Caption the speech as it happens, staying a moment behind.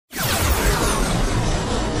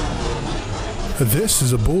This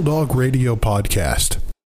is a Bulldog Radio podcast.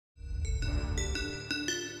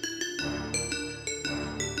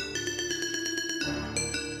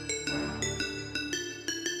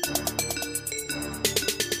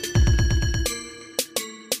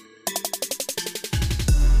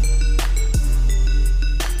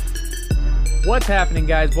 What's happening,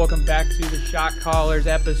 guys? Welcome back to the Shot Callers,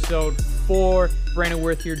 episode 4. Brandon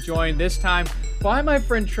Worth here, joined this time by my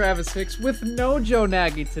friend Travis Hicks with no Joe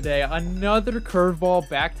Nagy today. Another curveball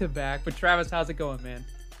back-to-back. But Travis, how's it going, man?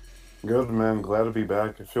 Good, man. Glad to be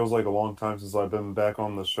back. It feels like a long time since I've been back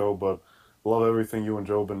on the show, but love everything you and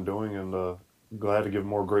Joe have been doing, and glad to give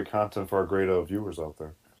more great content for our great viewers out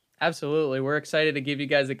there. Absolutely. We're excited to give you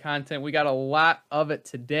guys the content. We got a lot of it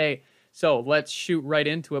today, so let's shoot right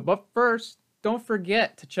into it. But first, don't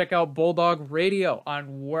forget to check out Bulldog Radio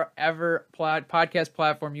on wherever podcast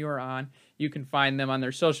platform you are on. You can find them on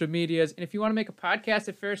their social medias. And if you want to make a podcast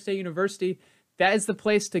at Ferris State University, that is the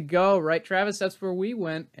place to go, right, Travis? That's where we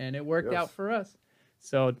went, and it worked out for us.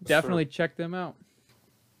 So definitely check them out.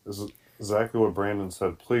 This is exactly what Brandon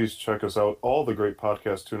said. Please check us out. All the great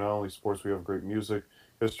podcasts, too. Not only sports, we have great music,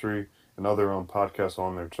 history, and other podcasts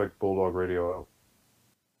on there. Check Bulldog Radio out.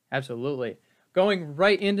 Absolutely. Going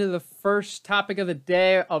right into the first topic of the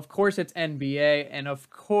day, of course it's NBA, and of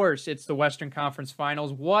course it's the Western Conference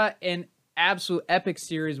Finals. What an absolute epic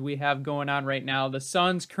series we have going on right now. The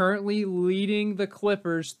Suns currently leading the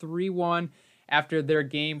Clippers 3-1 after their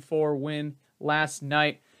Game 4 win last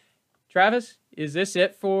night. Travis, is this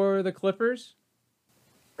it for the Clippers?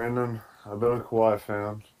 Brandon, I've been a Kawhi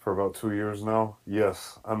fan for about 2 years now.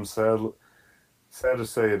 Yes, I'm sad to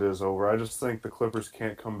say it is over. I just think the Clippers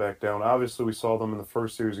can't come back down. Obviously, we saw them in the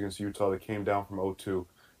first series against Utah. They came down from 0-2.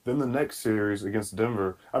 Then the next series against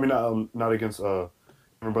Denver, not against Denver,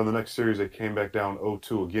 but the next series they came back down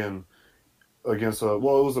 0-2 again against, it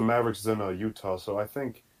was the Mavericks in Utah. So I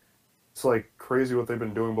think it's like crazy what they've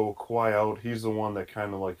been doing, but with Kawhi out, he's the one that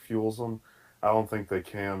kind of like fuels them. I don't think they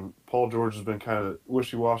can. Paul George has been kind of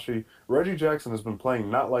wishy-washy. Reggie Jackson has been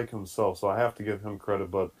playing not like himself, so I have to give him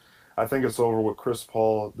credit, but I think it's over with Chris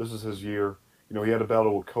Paul. This is his year. You know, he had a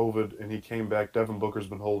battle with COVID, and he came back. Devin Booker's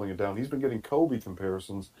been holding it down. He's been getting Kobe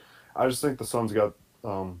comparisons. I just think the Suns got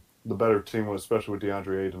the better team, especially with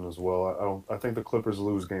DeAndre Ayton as well. I think the Clippers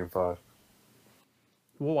lose Game 5.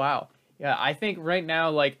 Wow. Yeah, I think right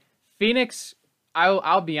now, like, Phoenix,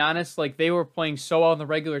 I'll be honest, like, they were playing so well in the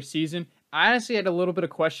regular season. I honestly had a little bit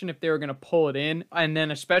of question if they were going to pull it in, and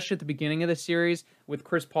then especially at the beginning of the series with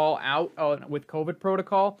Chris Paul out with COVID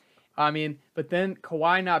protocol. But then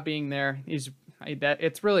Kawhi not being there,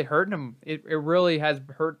 it's really hurting them. It really has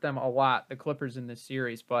hurt them a lot, the Clippers in this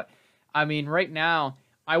series. But, right now,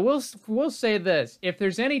 I will say this. If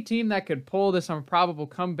there's any team that could pull this on a probable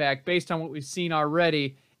comeback based on what we've seen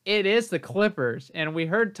already, it is the Clippers. And we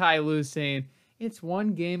heard Ty Lue saying, it's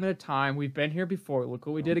one game at a time. We've been here before. Look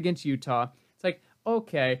what we did against Utah. It's like,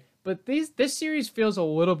 okay, but this series feels a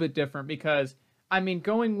little bit different because,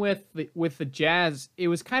 going with the Jazz, it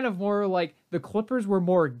was kind of more like the Clippers were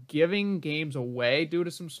more giving games away due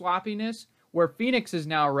to some sloppiness, where Phoenix is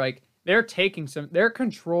now like they're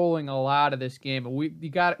controlling a lot of this game. And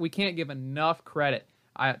we can't give enough credit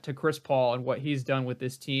to Chris Paul and what he's done with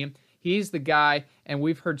this team. He's the guy, and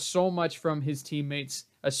we've heard so much from his teammates,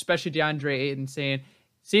 especially DeAndre Ayton, saying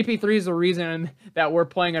CP3 is the reason that we're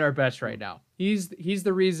playing at our best right now. He's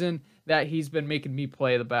the reason that he's been making me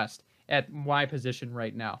play the best at my position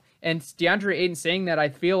right now. And DeAndre Ayton saying that, I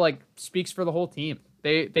feel like speaks for the whole team.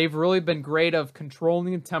 They've really been great of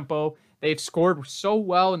controlling the tempo. They've scored so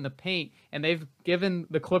well in the paint, and they've given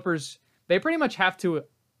the Clippers, they pretty much have to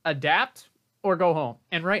adapt or go home.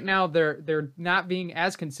 And right now they're not being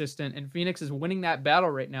as consistent, and Phoenix is winning that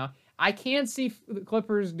battle right now. I can see the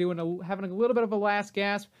Clippers having a little bit of a last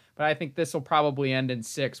gasp, but I think this will probably end in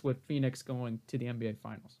 6 with Phoenix going to the NBA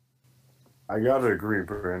Finals. I gotta agree,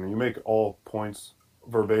 Brandon. You make all points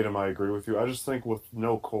verbatim. I agree with you. I just think with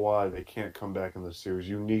no Kawhi, they can't come back in this series.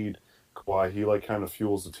 You need Kawhi. He kind of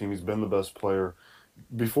fuels the team. He's been the best player.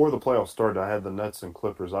 Before the playoffs started, I had the Nets and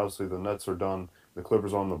Clippers. Obviously, the Nets are done. The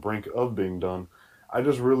Clippers are on the brink of being done. I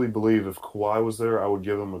just really believe if Kawhi was there, I would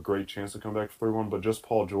give him a great chance to come back for 3-1. But just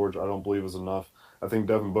Paul George, I don't believe is enough. I think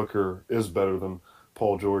Devin Booker is better than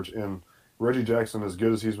Paul George. And Reggie Jackson, as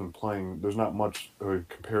good as he's been playing, there's not much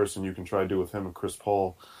comparison you can try to do with him and Chris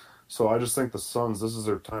Paul. So I just think the Suns, this is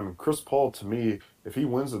their time. And Chris Paul, to me, if he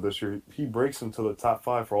wins it this year, he breaks into the top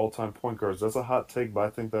 5 for all-time point guards. That's a hot take, but I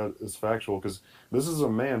think that is factual because this is a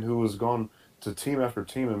man who has gone to team after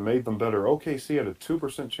team and made them better. OKC had a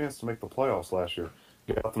 2% chance to make the playoffs last year.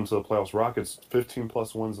 got them to the playoffs. Rockets 15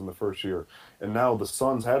 plus wins in the first year, and now the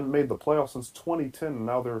Suns hadn't made the playoffs since 2010, and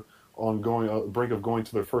now they're on going brink of going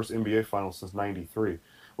to their first NBA Finals since '93,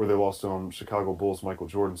 where they lost to Chicago Bulls Michael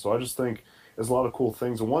Jordan. So I just think there's a lot of cool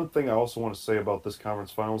things. And one thing I also want to say about this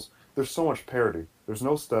conference finals, there's so much parity. There's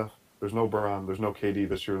no Steph, there's no Bron, there's no KD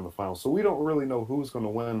this year in the finals, so we don't really know who's going to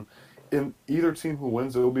win. In either team who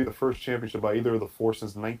wins, it will be the first championship by either of the four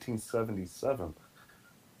since 1977.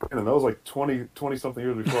 And that was like 20 something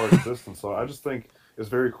years before our existence. So I just think it's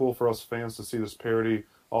very cool for us fans to see this parity.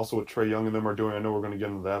 Also, what Trae Young and them are doing. I know we're going to get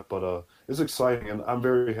into that, but it's exciting, and I'm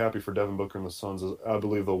very happy for Devin Booker and the Suns. I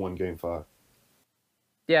believe they'll win Game 5.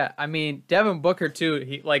 Yeah, I mean, Devin Booker,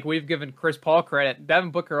 too, like we've given Chris Paul credit.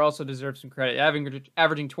 Devin Booker also deserves some credit,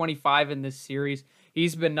 averaging 25 in this series.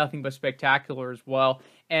 He's been nothing but spectacular as well.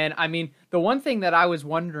 And, I mean, the one thing that I was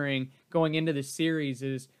wondering going into this series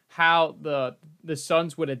is how the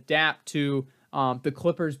Suns would adapt to the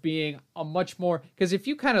Clippers being a much more, because if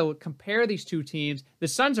you kind of compare these two teams, the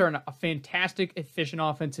Suns are a fantastic, efficient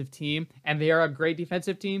offensive team, and they are a great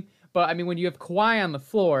defensive team. But, I mean, when you have Kawhi on the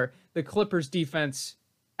floor, the Clippers defense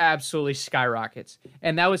absolutely skyrockets.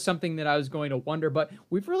 And that was something that I was going to wonder, but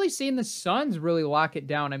we've really seen the Suns really lock it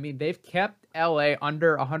down. I mean, they've kept LA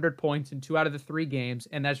under 100 points in 2 out of the 3 games,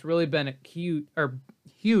 and that's really been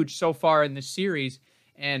huge so far in this series.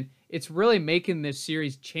 And it's really making this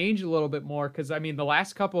series change a little bit more because, I mean, the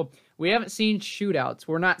last couple, we haven't seen shootouts.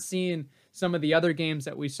 We're not seeing some of the other games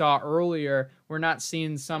that we saw earlier. We're not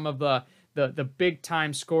seeing some of the big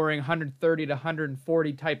time scoring 130 to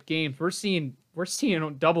 140 type games. We're seeing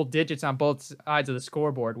double digits on both sides of the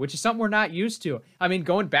scoreboard, which is something we're not used to. I mean,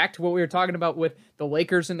 going back to what we were talking about with the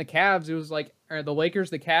Lakers and the Cavs, it was like the Lakers,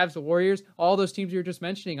 the Cavs, the Warriors, all those teams you were just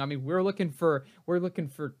mentioning. I mean, we're looking for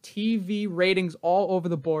TV ratings all over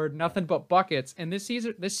the board, nothing but buckets. And this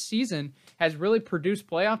season has really produced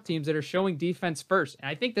playoff teams that are showing defense first. And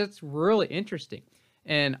I think that's really interesting.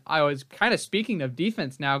 And I was kind of speaking of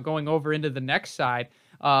defense now, going over into the next side,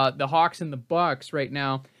 the Hawks and the Bucks right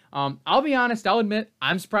now. I'll be honest, I'll admit,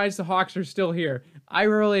 I'm surprised the Hawks are still here. I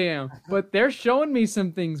really am. But they're showing me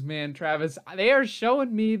some things, man, Travis. They are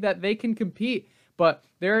showing me that they can compete. But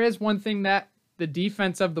there is one thing that the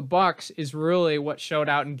defense of the Bucks is really what showed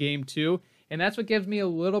out in Game 2. And that's what gives me a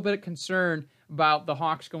little bit of concern about the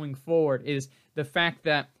Hawks going forward, is the fact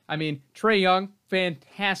that, I mean, Trae Young,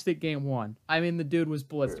 fantastic Game 1. I mean, the dude was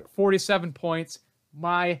ballistic. 47 points.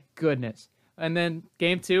 My goodness. And then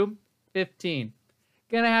Game 2, 15.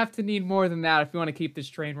 Gonna have to need more than that if you want to keep this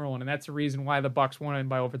train rolling, and that's the reason why the Bucks won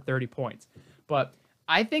by over 30 points. But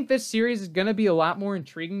I think this series is gonna be a lot more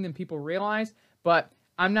intriguing than people realize. But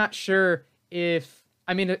I'm not sure if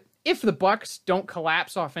the Bucks don't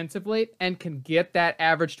collapse offensively and can get that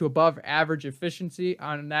average to above average efficiency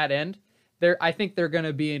on that end, I think they're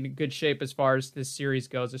gonna be in good shape as far as this series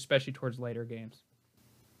goes, especially towards later games.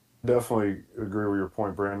 Definitely agree with your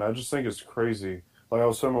point, Brandon. I just think it's crazy. Like I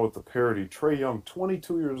was talking about with the parity, Trae Young,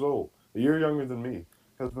 22 years old, a year younger than me,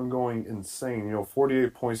 has been going insane.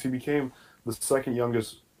 48 points. He became the second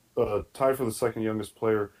youngest, tied for the second youngest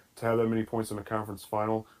player to have that many points in a conference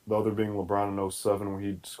final, the other being LeBron in '07 when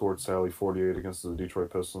he scored sadly 48 against the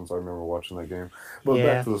Detroit Pistons. I remember watching that game. But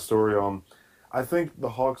back to the story. I think the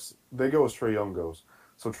Hawks, they go as Trae Young goes.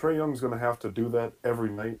 So Trae Young's going to have to do that every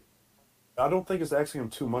night. I don't think it's asking him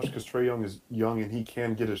too much because Trae Young is young and he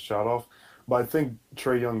can get his shot off. But I think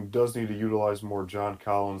Trae Young does need to utilize more John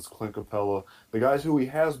Collins, Clint Capella, the guys who he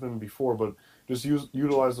has been before, but just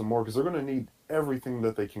utilize them more because they're going to need everything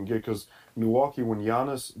that they can get. Because Milwaukee, when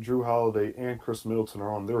Giannis, Drew Holiday, and Chris Middleton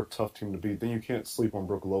are on, they're a tough team to beat. Then you can't sleep on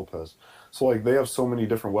Brook Lopez. So, they have so many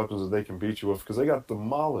different weapons that they can beat you with because they got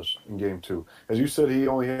demolished in Game 2. As you said, he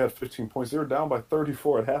only had 15 points. They were down by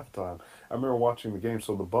 34 at halftime. I remember watching the game.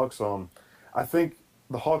 So the Bucks, I think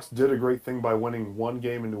the Hawks did a great thing by winning one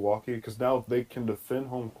game in Milwaukee because now if they can defend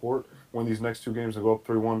home court when these next 2 games and go up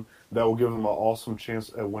 3-1, that will give them an awesome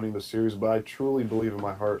chance at winning the series. But I truly believe in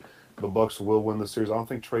my heart the Bucks will win the series. I don't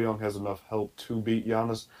think Trae Young has enough help to beat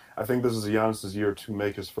Giannis. I think this is Giannis' year to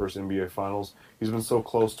make his first NBA Finals. He's been so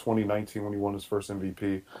close 2019 when he won his first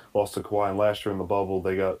MVP, lost to Kawhi, and last year in the bubble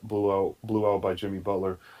they got blew out by Jimmy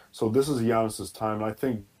Butler. So this is Giannis' time, and I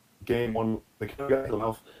think Game 1, they kind of got them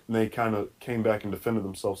off, and they kind of came back and defended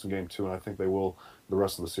themselves in Game 2, and I think they will the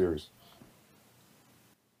rest of the series.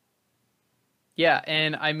 Yeah,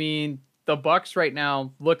 and I mean, the Bucks right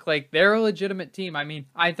now look like they're a legitimate team. I mean,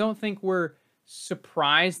 I don't think we're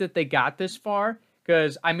surprised that they got this far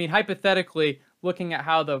because, I mean, hypothetically, looking at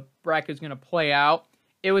how the bracket is going to play out,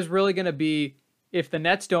 it was really going to be if the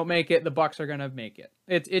Nets don't make it, the Bucks are going to make it.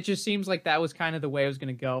 It just seems like that was kind of the way it was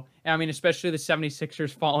going to go. And I mean, especially the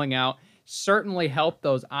 76ers falling out certainly helped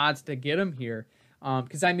those odds to get them here.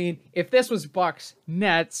 Because, I mean, if this was Bucks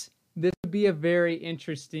Nets, this would be a very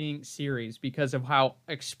interesting series because of how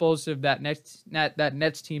explosive that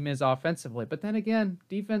Nets team is offensively. But then again,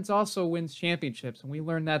 defense also wins championships, and we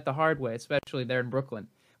learned that the hard way, especially there in Brooklyn.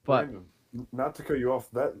 But Brandon, not to cut you off,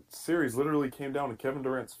 that series literally came down to Kevin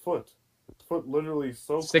Durant's foot. His foot literally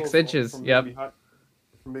so 6 close inches, from yep.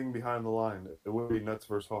 from being behind the line. It would be Nets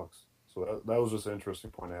versus Hawks. So that was just an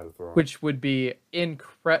interesting point I had to throw out. Which would be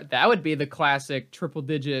that would be the classic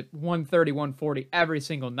triple-digit 130, 140 every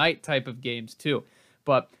single night type of games too.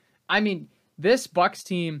 But I mean, this Bucks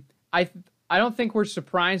team, I don't think we're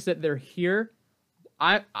surprised that they're here.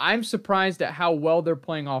 I'm surprised at how well they're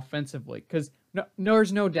playing offensively because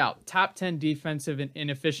there's no doubt top 10 defensive in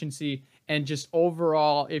efficiency and just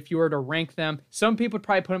overall, if you were to rank them, some people would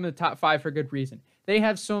probably put them in the top 5 for good reason. They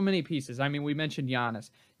have so many pieces. I mean, we mentioned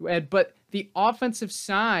Giannis. But the offensive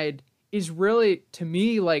side is really, to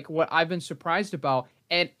me, like what I've been surprised about.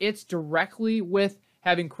 And it's directly with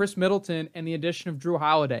having Chris Middleton and the addition of Drew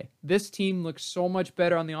Holiday. This team looks so much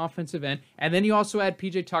better on the offensive end. And then you also add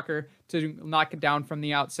PJ Tucker to knock it down from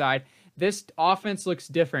the outside. This offense looks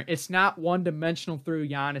different. It's not one-dimensional through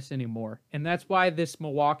Giannis anymore. And that's why this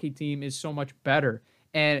Milwaukee team is so much better.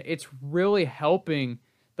 And it's really helping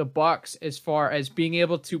the Bucks as far as being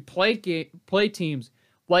able to play teams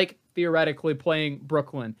like theoretically playing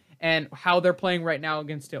Brooklyn and how they're playing right now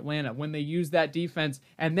against Atlanta when they use that defense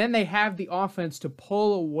and then they have the offense to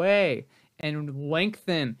pull away and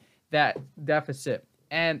lengthen that deficit.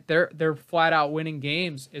 And they're flat out winning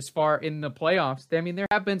games as far in the playoffs. I mean, there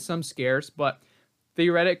have been some scares, but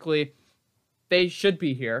theoretically they should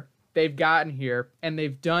be here. They've gotten here and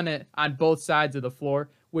they've done it on both sides of the floor,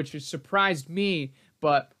 which has surprised me.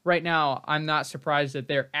 But right now, I'm not surprised that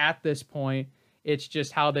they're at this point. It's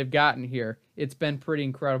just how they've gotten here. It's been pretty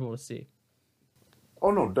incredible to see. Oh,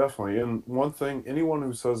 no, definitely. And one thing, anyone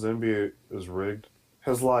who says the NBA is rigged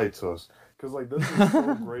has lied to us. Because, like, this is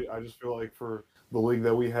so great. I just feel like for the league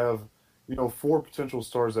that we have, 4 potential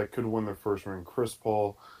stars that could win their first ring. Chris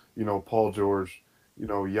Paul, Paul George,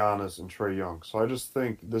 Giannis, and Trae Young. So I just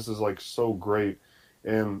think this is, like, so great.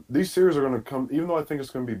 And these series are going to come, even though I think it's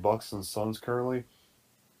going to be Bucks and Suns currently,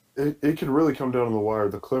 it could really come down to the wire.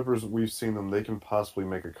 The Clippers, we've seen them; they can possibly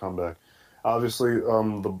make a comeback. Obviously,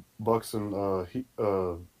 the Bucks and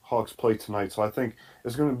Hawks play tonight, so I think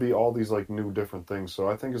it's going to be all these like new different things. So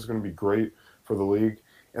I think it's going to be great for the league.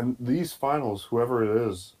 And these finals, whoever it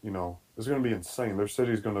is, is going to be insane. Their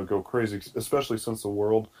city's going to go crazy, especially since the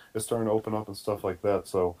world is starting to open up and stuff like that.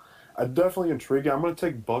 So I'm definitely intrigued. I'm going to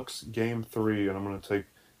take Bucks game 3, and I'm going to take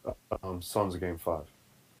Suns game 5.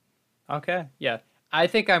 Okay, yeah. I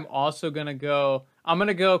think I'm also going to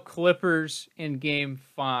go Clippers in game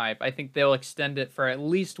 5. I think they'll extend it for at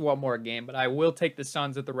least one more game, but I will take the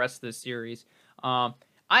Suns at the rest of the series. I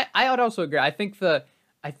would also agree. I think the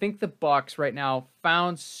Bucks right now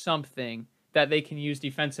found something that they can use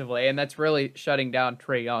defensively, and that's really shutting down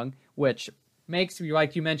Trae Young, which makes me,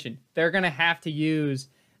 like you mentioned, they're going to have to use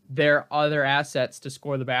their other assets to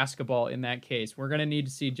score the basketball in that case. We're going to need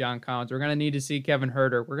to see John Collins. We're going to need to see Kevin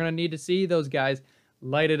Huerter. We're going to need to see those guys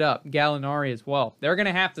light it up. Gallinari as well. They're going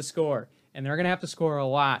to have to score, and they're going to have to score a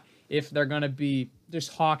lot if they're going to be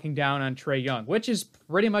just hawking down on Trae Young, which is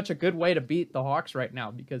pretty much a good way to beat the Hawks right now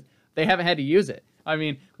because they haven't had to use it. I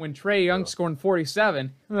mean, when Trae Young's scoring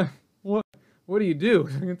 47, what do you do?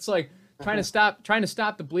 It's like trying to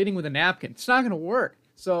stop the bleeding with a napkin. It's not going to work.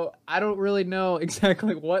 So I don't really know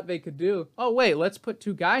exactly what they could do. Oh, wait, let's put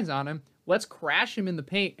 2 guys on him. Let's crash him in the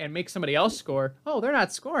paint and make somebody else score. Oh, they're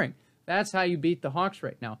not scoring. That's how you beat the Hawks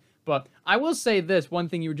right now. But I will say this, one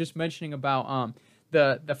thing you were just mentioning about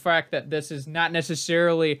the fact that this is not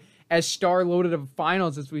necessarily as star-loaded of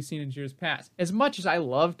finals as we've seen in years past. As much as I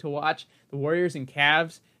love to watch the Warriors and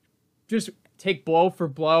Cavs just take blow for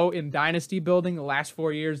blow in dynasty building the last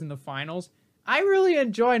 4 years in the finals, I really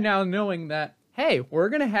enjoy now knowing that, hey, we're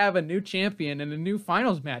going to have a new champion and a new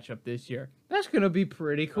finals matchup this year. That's going to be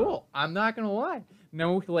pretty cool. I'm not going to lie.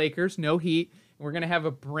 No Lakers, no Heat. We're going to have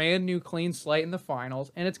a brand new clean slate in the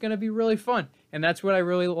finals, and it's going to be really fun. And that's what I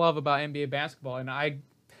really love about NBA basketball. And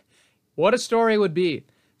what a story it would be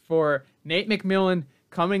for Nate McMillan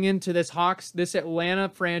coming into this Atlanta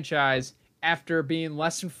franchise after being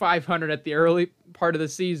less than 500 at the early part of the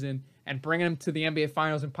season and bringing them to the NBA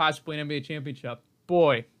finals and possibly an NBA championship.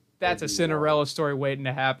 Boy, that's a Cinderella story waiting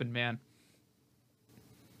to happen, man.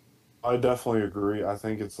 I definitely agree. I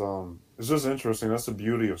think it's just interesting. That's the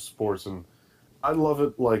beauty of sports, and I love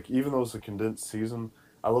it. Like, even though it's a condensed season,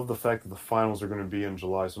 I love the fact that the finals are going to be in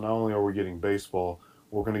July. So not only are we getting baseball,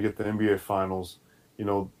 we're going to get the NBA finals.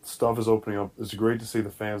 Stuff is opening up. It's great to see the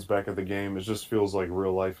fans back at the game. It just feels like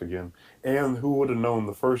real life again. And who would have known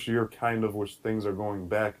the first year, kind of, which things are going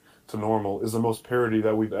back to normal, is the most parity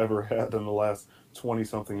that we've ever had in the last 20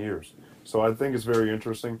 something years. So I think it's very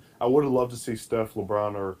interesting. I would have loved to see Steph,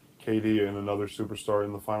 LeBron, or KD and another superstar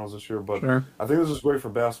in the finals this year, but Sure. I think this is great for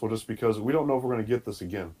basketball just because we don't know if we're going to get this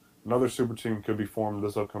again. Another super team could be formed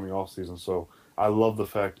this upcoming offseason. So I love the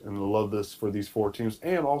fact and love this for these four teams.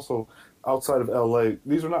 And also, outside of LA,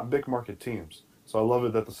 these are not big market teams. So I love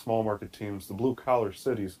it that the small market teams, the blue collar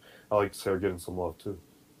cities, I like to say, are getting some love too.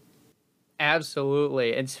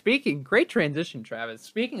 Absolutely. And great transition, Travis.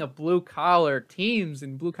 Speaking of blue collar teams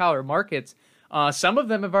and blue collar markets, some of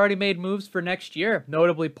them have already made moves for next year.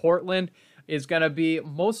 Notably, Portland is going to be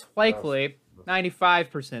most likely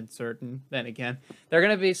 95% certain. Then again, they're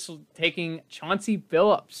going to be taking Chauncey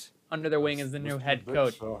Billups under their wing as the new head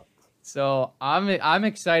coach. So I'm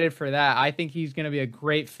excited for that. I think he's going to be a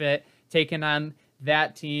great fit taking on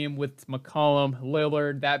that team with McCollum,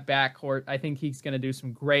 Lillard, that backcourt. I think he's going to do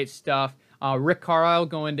some great stuff. Rick Carlisle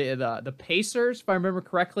going to the Pacers, if I remember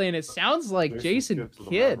correctly, and it sounds like Jason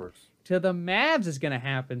Kidd to the Mavs is going to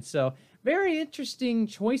happen. So very interesting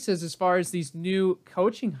choices as far as these new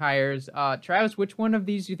coaching hires. Travis, which one of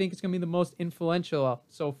these do you think is going to be the most influential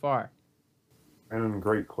so far? And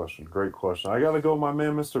great question. Great question. I got to go with my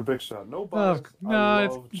man, Mr. Big Shot. Nobody. I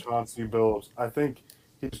love Chauncey Billups. I think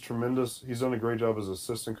he's tremendous. He's done a great job as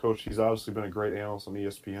assistant coach. He's obviously been a great analyst on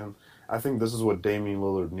ESPN. I think this is what Damian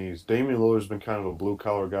Lillard needs. Damian Lillard's been kind of a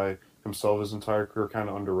blue-collar guy himself his entire career, kind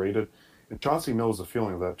of underrated. And Chauncey knows the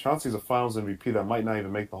feeling of that. Chauncey's a finals MVP that might not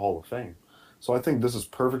even make the Hall of Fame. So I think this is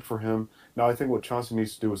perfect for him. Now, I think what Chauncey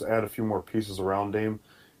needs to do is add a few more pieces around Dame.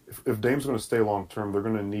 If Dame's going to stay long-term, they're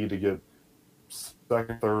going to need to get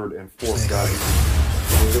second, third, and fourth guys.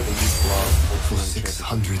 For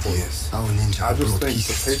 600 years, our ninja I just brought think peace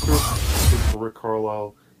the to Pacers our for Rick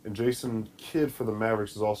Carlisle and Jason Kidd for the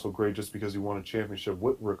Mavericks is also great just because he won a championship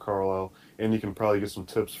with Rick Carlisle, and you can probably get some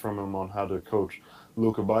tips from him on how to coach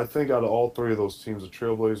Luka. But I think out of all three of those teams, the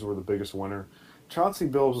Trailblazers were the biggest winner. Chauncey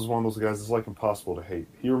Billups is one of those guys that's like impossible to hate.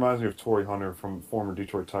 He reminds me of Torrey Hunter, from former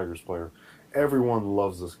Detroit Tigers player. Everyone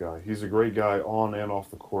loves this guy. He's a great guy on and off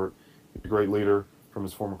the court. He's a great leader, from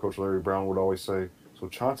his former coach Larry Brown would always say. So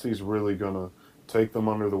Chauncey's really going to take them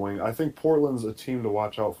under the wing. I think Portland's a team to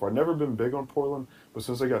watch out for. I've never been big on Portland, but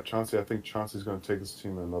since they got Chauncey, I think Chauncey's going to take this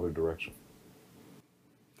team in another direction.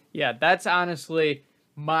 Yeah, that's honestly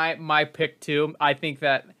my pick too. I think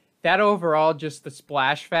that overall, just the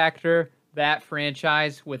splash factor, that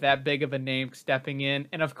franchise with that big of a name stepping in,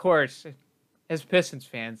 and of course, as Pistons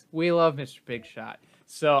fans, we love Mr. Big Shot.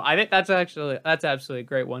 So I think that's absolutely a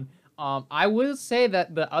great one. I will say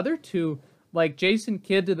that the other two, like Jason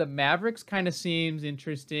Kidd to the Mavericks, kind of seems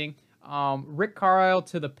interesting. Rick Carlisle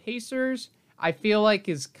to the Pacers, I feel like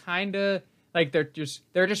is kind of like they're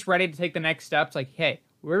just ready to take the next steps. Like, hey,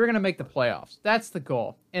 we're gonna make the playoffs. That's the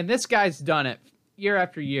goal, and this guy's done it year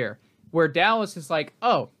after year. Where Dallas is like,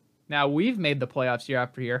 oh, now we've made the playoffs year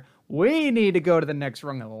after year. We need to go to the next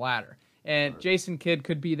rung of the ladder, and Jason Kidd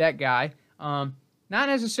could be that guy. Not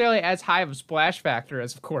necessarily as high of a splash factor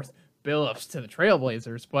as, of course, Billups to the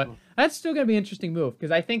Trailblazers, but that's still going to be an interesting move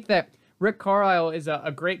because I think that Rick Carlisle is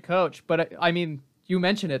a great coach, but I mean, you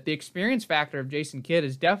mentioned it, the experience factor of Jason Kidd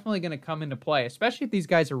is definitely going to come into play, especially if these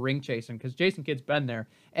guys are ring chasing because Jason Kidd's been there.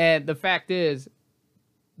 And the fact is,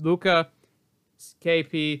 Luka,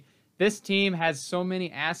 KP, this team has so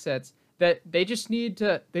many assets that they just need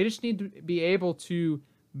to be able to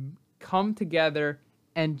come together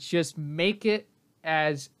and just make it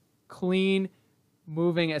as clean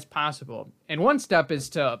moving as possible. And one step is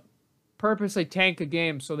to purposely tank a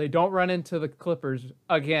game so they don't run into the Clippers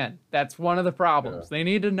again. That's one of the problems. They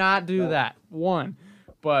need to not do that. One.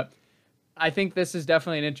 But I think this is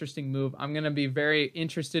definitely an interesting move. I'm going to be very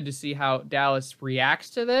interested to see how Dallas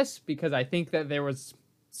reacts to this because I think that there was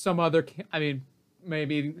some other, I mean,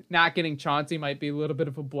 maybe not getting Chauncey might be a little bit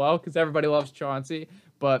of a blow because everybody loves Chauncey,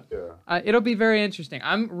 but it'll be very interesting.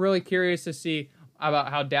 I'm really curious to see about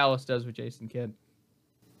how Dallas does with Jason Kidd.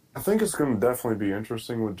 I think it's going to definitely be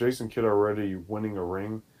interesting. With Jason Kidd already winning a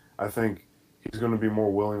ring, I think he's going to be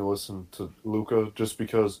more willing to listen to Luka just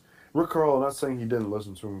because Rick Carlisle, I'm not saying he didn't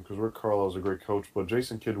listen to him because Rick Carlisle is a great coach, but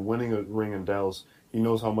Jason Kidd winning a ring in Dallas, he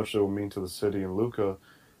knows how much it will mean to the city. And Luka,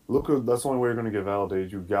 that's the only way you're going to get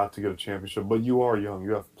validated. You've got to get a championship, but you are young.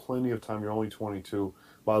 You have plenty of time. You're only 22.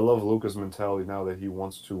 But I love Luka's mentality now that he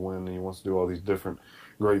wants to win and he wants to do all these different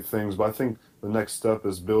great things. But I think the next step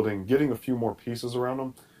is getting a few more pieces around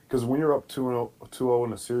him. Because when you're up 2-0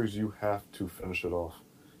 in a series, you have to finish it off.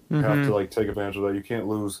 You have to take advantage of that. You can't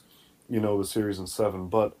lose, the series in 7.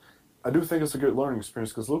 But I do think it's a good learning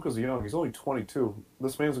experience because Luka's young. He's only 22.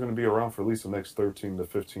 This man's going to be around for at least the next 13 to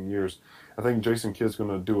 15 years. I think Jason Kidd's going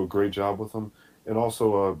to do a great job with him. And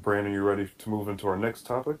also, Brandon, you ready to move into our next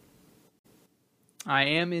topic? I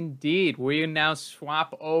am indeed. We now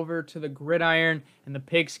swap over to the gridiron and the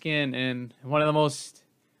pigskin, and one of the most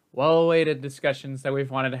well-awaited discussions that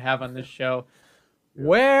we've wanted to have on this show. Yeah.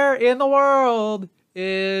 Where in the world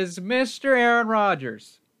is Mr. Aaron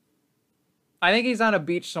Rodgers? I think he's on a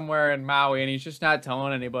beach somewhere in Maui, and he's just not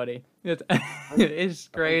telling anybody. It's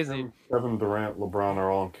crazy. Kevin Durant, LeBron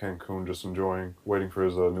are all in Cancun just enjoying, waiting for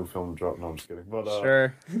his new film to drop. No, I'm just kidding. But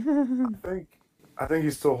sure. I think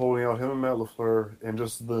he's still holding out. Him and Matt LaFleur and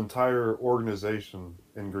just the entire organization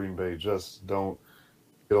in Green Bay just don't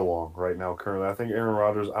get along right now currently. I think Aaron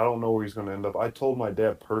Rodgers, I don't know where he's going to end up. I told my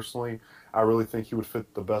dad personally, I really think he would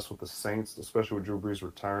fit the best with the Saints, especially with Drew Brees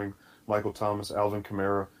retiring. Michael Thomas, Alvin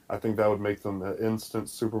Kamara. I think that would make them an instant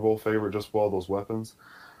Super Bowl favorite just with all those weapons.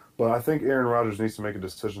 But I think Aaron Rodgers needs to make a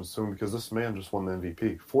decision soon because this man just won the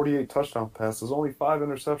MVP. 48 touchdown passes, only 5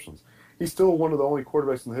 interceptions. He's still one of the only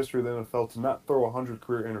quarterbacks in the history of the NFL to not throw 100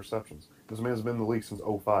 career interceptions. This man's been in the league since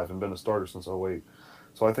 2005 and been a starter since 2008.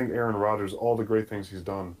 So I think Aaron Rodgers, all the great things he's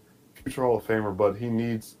done, future Hall of Famer, but he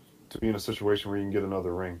needs to be in a situation where he can get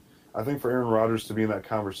another ring. I think for Aaron Rodgers to be in that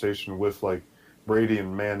conversation with Brady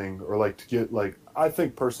and Manning, or to get I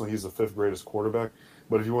think personally he's the 5th greatest quarterback,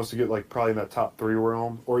 but if he wants to get probably in that top 3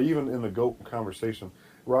 realm, or even in the GOAT conversation,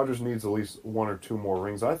 Rodgers needs at least 1 or 2 more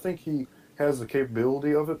rings. I think he has the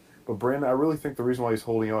capability of it, but Brandon, I really think the reason why he's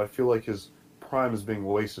holding out, I feel like his prime is being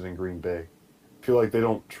wasted in Green Bay. I feel like they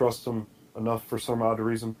don't trust him enough for some odd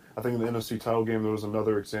reason. I think in the NFC title game there was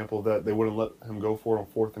another example of that. They wouldn't let him go for it on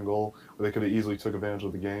 4th and goal, where they could have easily took advantage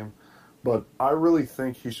of the game. But I really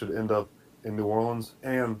think he should end up in New Orleans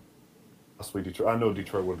and possibly Detroit. I know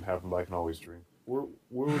Detroit wouldn't happen, but I can always dream. Where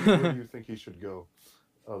do you think he should go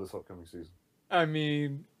this upcoming season? I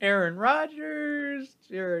mean, Aaron Rodgers,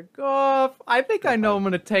 Jared Goff. I think I know I'm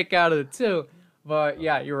going to take out of the 2. But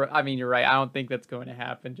yeah, you're right. I don't think that's going to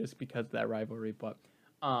happen just because of that rivalry. But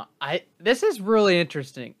this is really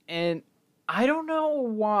interesting, and I don't know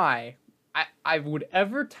why I would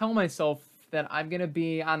ever tell myself that I'm going to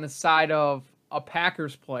be on the side of a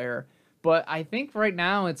Packers player. But I think right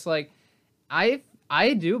now it's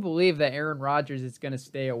I do believe that Aaron Rodgers is going to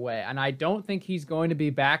stay away, and I don't think he's going to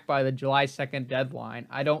be back by the July 2nd deadline.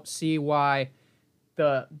 I don't see why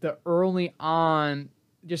the early on,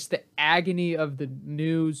 just the agony of the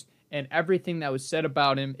news and everything that was said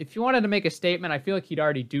about him. If you wanted to make a statement, I feel like he'd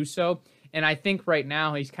already do so. And I think right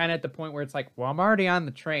now he's kind of at the point where it's well, I'm already on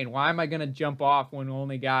the train. Why am I going to jump off when we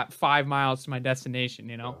only got 5 miles to my destination,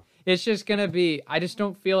 Yeah. It's just going to be, I just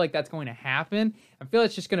don't feel like that's going to happen. I feel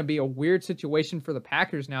it's just going to be a weird situation for the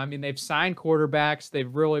Packers now. I mean, they've signed quarterbacks.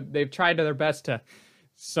 They've tried their best to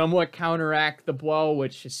somewhat counteract the blow,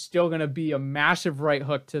 which is still going to be a massive right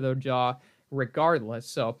hook to their jaw regardless.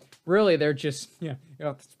 So really they're just,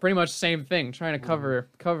 it's pretty much the same thing, trying to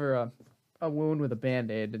cover a wound with a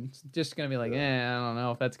Band-Aid. And it's just going to be I don't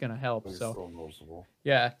know if that's going to help. So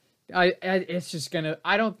yeah, it's just going to,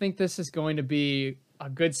 I don't think this is going to be a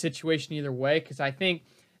good situation either way, because I think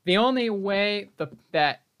the only way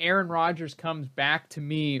that Aaron Rodgers comes back to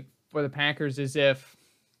me for the Packers is if,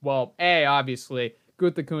 obviously,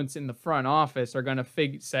 Gutekunst in the front office are going to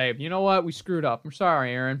say, you know what, we screwed up. I'm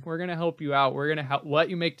sorry, Aaron. We're going to help you out. We're going to let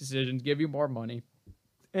you make decisions, give you more money.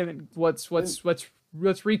 And let's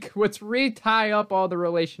re-tie up all the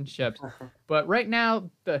relationships. But right now,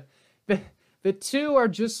 the 2 are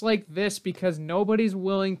just like this because nobody's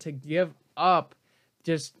willing to give up.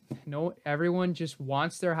 Everyone just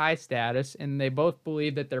wants their high status, and they both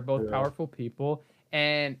believe that they're both powerful people.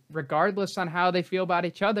 And regardless on how they feel about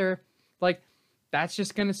each other, that's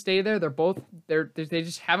just going to stay there. They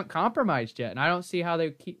just haven't compromised yet, and I don't see how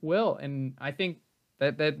they will. And I think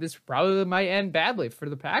that this probably might end badly for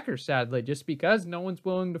the Packers, sadly, just because no one's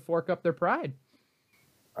willing to fork up their pride.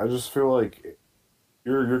 I just feel like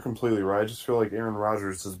you're completely right. I just feel like Aaron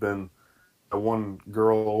Rodgers has been a one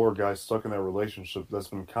girl or guy stuck in that relationship that's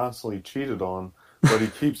been constantly cheated on, but he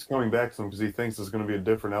keeps coming back to them because he thinks there's going to be a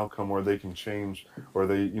different outcome where they can change, or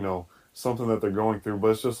they, something that they're going through. But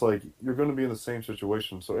it's just you're going to be in the same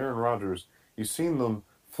situation. So Aaron Rodgers, you've seen them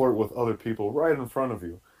flirt with other people right in front of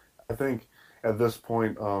you. I think at this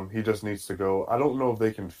point, he just needs to go. I don't know if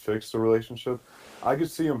they can fix the relationship. I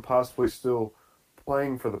could see him possibly still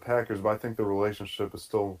playing for the Packers, but I think the relationship is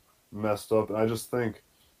still messed up. And I just think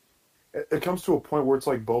it comes to a point where it's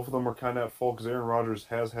like both of them are kind of at fault because Aaron Rodgers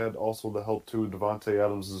has had also the help too. Devontae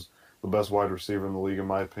Adams is the best wide receiver in the league, in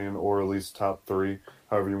my opinion, or at least top three,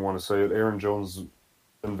 however you want to say it. Aaron Jones has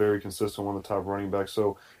been very consistent, one of the top running backs.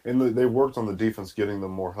 So, they worked on the defense, getting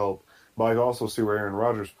them more help. But I also see where Aaron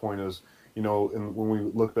Rodgers' point is. And when we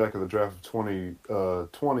look back at the draft of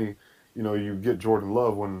 2020, you get Jordan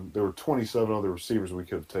Love when there were 27 other receivers we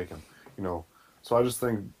could have taken. So I just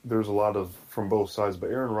think there's a lot of from both sides. But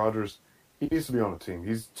Aaron Rodgers, he needs to be on a team.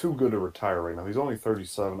 He's too good to retire right now. He's only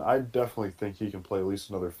 37. I definitely think he can play at least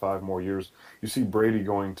another 5 more years. You see Brady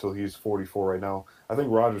going till he's 44 right now. I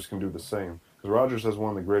think Rodgers can do the same because Rodgers has one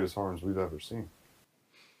of the greatest arms we've ever seen.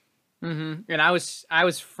 Mm-hmm. And I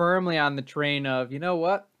was firmly on the train of, you know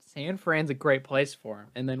what, San Fran's a great place for him.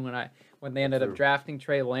 And then when they ended up drafting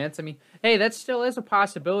Trey Lance, I mean, hey, that still is a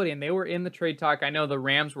possibility. And they were in the trade talk. I know the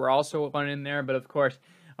Rams were also one in there, but of course,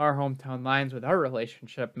 our hometown Lions with our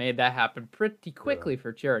relationship made that happen pretty quickly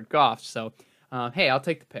for Jared Goff. So, hey, I'll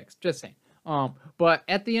take the picks. Just saying. But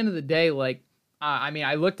at the end of the day,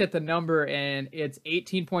 I looked at the number and it's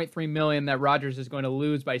 $18.3 million that Rodgers is going to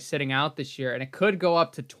lose by sitting out this year, and it could go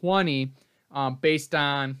up to 20 based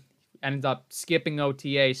on ends up skipping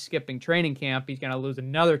OTA, skipping training camp. He's going to lose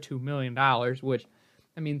another $2 million, which,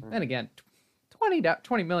 I mean, then again,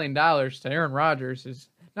 $20 million to Aaron Rodgers is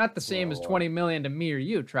not the same as $20 million to me or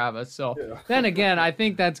you, Travis. So then again, I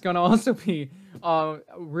think that's going to also be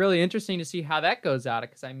really interesting to see how that goes out.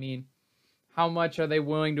 Because, I mean, how much are they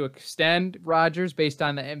willing to extend Rodgers based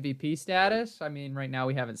on the MVP status? I mean, right now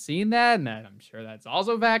we haven't seen that, and I'm sure that's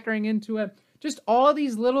also factoring into it. Just all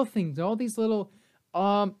these little things, all these little,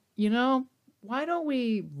 why don't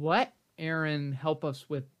we let Aaron help us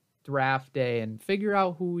with draft day and figure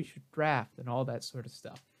out who we should draft and all that sort of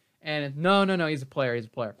stuff? And no, he's a player.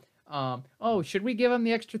 Should we give him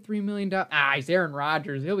the extra $3 million? He's Aaron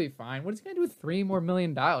Rodgers. He'll be fine. What is he going to do with $3 more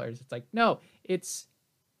million? It's like, no, it's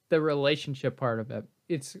the relationship part of it.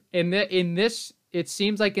 It's it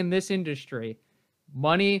seems like in this industry,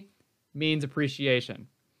 money means appreciation.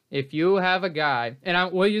 If you have a guy,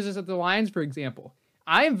 and we'll use this at the Lions, for example.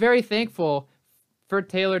 I am very thankful for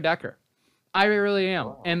Taylor Decker. I really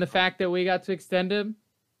am. And the fact that we got to extend him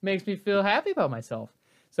makes me feel happy about myself.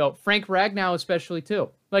 So Frank Ragnow especially too.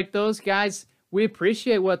 Like those guys, we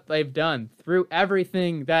appreciate what they've done through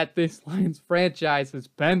everything that this Lions franchise has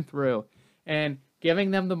been through. And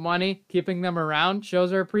giving them the money, keeping them around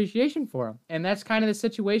shows our appreciation for them. And that's kind of the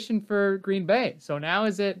situation for Green Bay. So now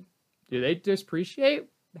do they just appreciate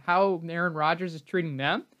how Aaron Rodgers is treating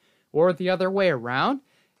them or the other way around?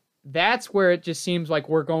 That's where it just seems like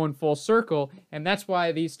we're going full circle. And that's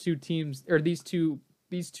why these two teams or these two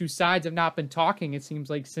sides have not been talking, it seems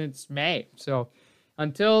like, since May. So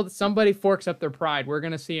until somebody forks up their pride, we're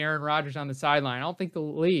going to see Aaron Rodgers on the sideline. I don't think the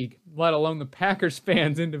league, let alone the Packers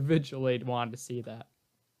fans individually, wanted to see that.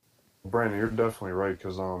 Brandon, you're definitely right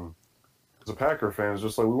because as a Packer fan, it's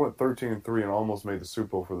just like we went 13-3 and almost made the Super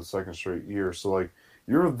Bowl for the second straight year. So, like,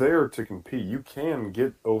 you're there to compete. You can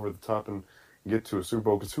get over the top and get to a Super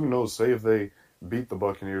Bowl because who knows, say if they beat the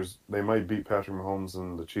Buccaneers, they might beat Patrick Mahomes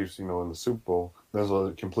and the Chiefs, in the Super Bowl. That's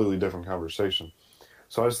a completely different conversation.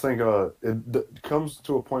 So I just think it comes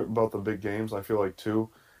to a point about the big games, I feel like, too,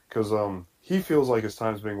 because he feels like his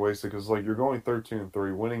time's being wasted because, like, you're going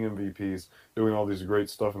 13-3, winning MVPs, doing all these great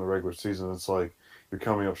stuff in the regular season. It's like you're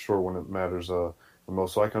coming up short when it matters the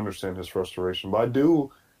most. So I can understand his frustration. But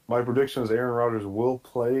my prediction is Aaron Rodgers will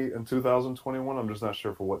play in 2021. I'm just not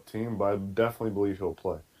sure for what team, but I definitely believe he'll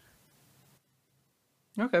play.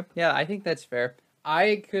 Okay. Yeah, I think that's fair.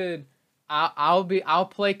 I'll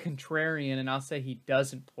play contrarian and I'll say he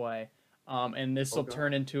doesn't play. And this will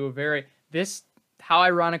turn into how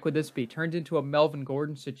ironic would this be? Turned into a Melvin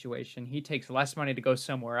Gordon situation. He takes less money to go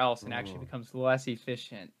somewhere else and actually becomes less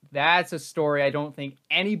efficient. That's a story I don't think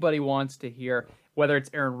anybody wants to hear, whether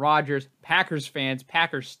it's Aaron Rodgers, Packers fans,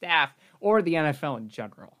 Packers staff, or the NFL in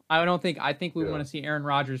general. I think we want to see Aaron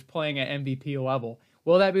Rodgers playing at MVP level.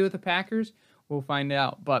 Will that be with the Packers? We'll find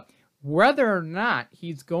out. But whether or not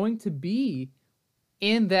he's going to be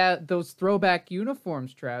in those throwback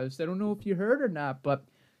uniforms, Travis, I don't know if you heard or not, but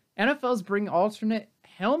NFL's bringing alternate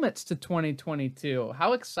helmets to 2022.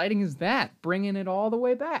 How exciting is that? Bringing it all the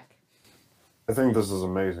way back. I think this is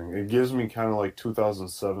amazing. It gives me kind of like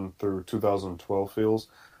 2007 through 2012 feels.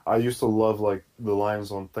 I used to love like the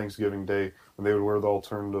Lions on Thanksgiving Day when they would wear the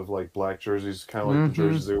alternative like black jerseys, kind of like the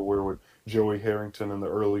jerseys they would wear with Joey Harrington in the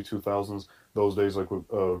early 2000s. Those days, like with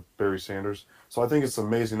Barry Sanders. So I think it's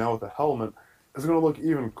amazing. Now with the helmet, it's going to look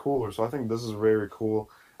even cooler. So I think this is very cool.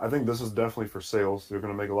 I think this is definitely for sales. They're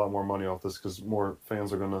going to make a lot more money off this because more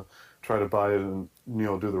fans are going to try to buy it and,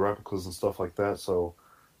 do the replicas and stuff like that. So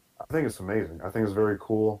I think it's amazing. I think it's very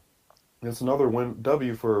cool. It's another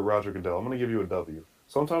W for Roger Goodell. I'm going to give you a W.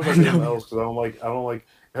 Sometimes I give him L's because I don't like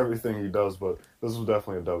everything he does, but this was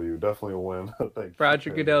definitely a W, definitely a win. Thank you. Roger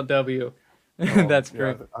Goodell W. That's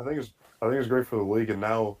great. Yeah, I think it's great for the league, and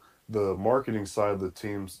now the marketing side of the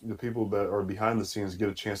teams, the people that are behind the scenes get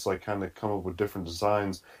a chance to like kind of come up with different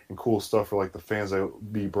designs and cool stuff for like the fans that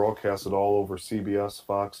be broadcasted all over CBS,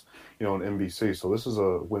 Fox, and NBC. So this is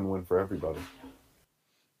a win-win for everybody.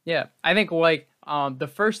 Yeah, I think like the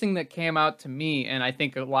first thing that came out to me, and I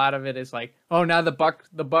think a lot of it is like, oh, now the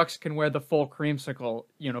Bucks can wear the full creamsicle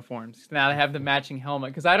uniforms. Now they have the matching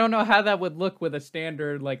helmet, because I don't know how that would look with a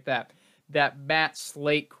standard like that matte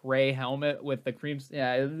slate gray helmet with the creams.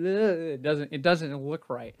 Yeah, it doesn't look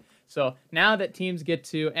right. So now that teams get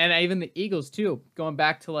to, and even the Eagles too, going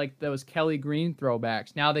back to like those Kelly Green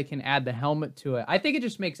throwbacks, now they can add the helmet to it. I think it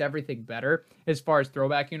just makes everything better as far as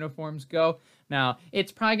throwback uniforms go. Now,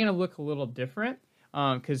 it's probably going to look a little different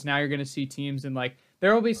because now you're going to see teams and like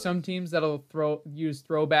there will be some teams that'll use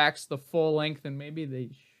throwbacks the full length and maybe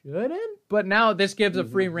they shouldn't. But now this gives a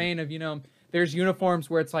free reign of, there's uniforms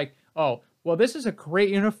where it's like, oh, well, this is a great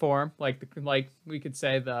uniform, like we could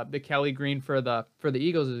say the Kelly Green for the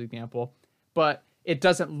Eagles as an example, but it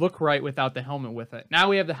doesn't look right without the helmet with it. Now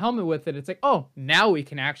we have the helmet with it. It's like, oh, now we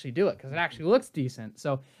can actually do it because it actually looks decent.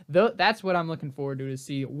 So that's what I'm looking forward to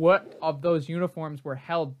see what of those uniforms were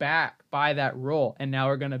held back by that rule and now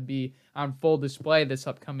are going to be on full display this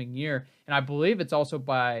upcoming year. And I believe it's also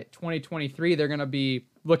by 2023 they're going to be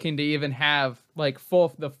looking to even have like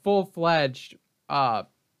full-fledged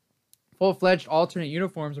alternate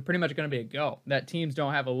uniforms are pretty much going to be a go. That teams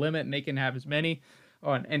don't have a limit and they can have as many.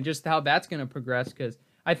 And just how that's going to progress, because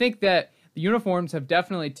I think that the uniforms have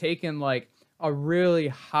definitely taken like a really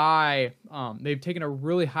high, they've taken a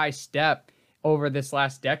really high step over this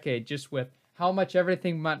last decade, just with how much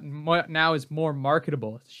everything now is more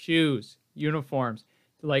marketable. Shoes, uniforms,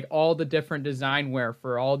 like all the different design wear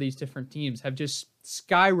for all these different teams have just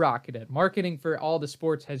skyrocketed. Marketing for all the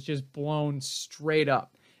sports has just blown straight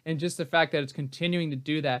up. And just the fact that it's continuing to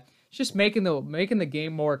do that, it's just making the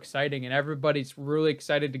game more exciting, and everybody's really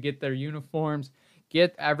excited to get their uniforms,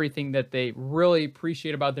 get everything that they really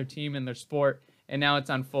appreciate about their team and their sport, and now it's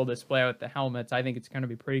on full display with the helmets. I think it's going to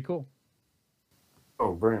be pretty cool.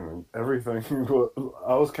 Oh, Brandon, everything.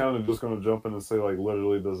 I was kind of just going to jump in and say like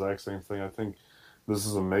literally the exact same thing. I think this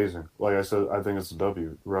is amazing. Like I said, I think it's a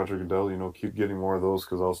W. Roger Goodell, keep getting more of those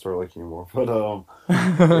because I'll start liking you more. But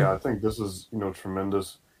yeah, I think this is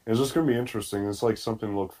tremendous. It's just going to be interesting. It's like something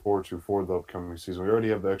to look forward to for the upcoming season. We already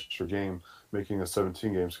have the extra game, making a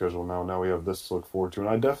 17-game schedule now. Now we have this to look forward to. And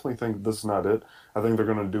I definitely think this is not it. I think they're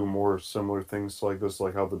going to do more similar things like this,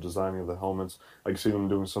 like how the designing of the helmets. I see them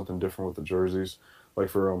doing something different with the jerseys, like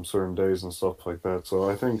for certain days and stuff like that. So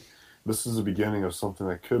I think this is the beginning of something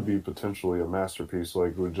that could be potentially a masterpiece,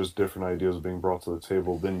 like with just different ideas being brought to the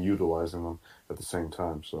table, then utilizing them at the same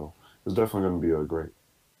time. So it's definitely going to be a great.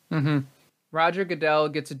 Mm-hmm. Roger Goodell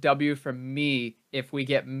gets a W from me if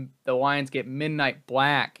the Lions get midnight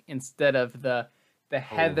black instead of the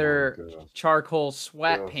heather charcoal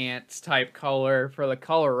sweatpants type color for the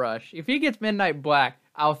color rush. If he gets midnight black,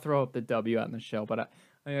 I'll throw up the W on the show. But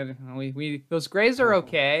those grays are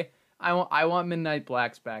okay. I want midnight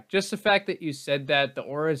blacks back. Just the fact that you said that, the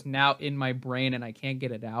aura is now in my brain and I can't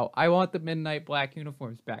get it out. I want the midnight black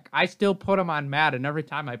uniforms back. I still put them on Madden every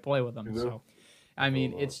time I play with them. So. I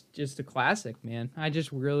mean, it's just a classic, man. I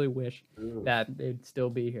just really wish that they'd still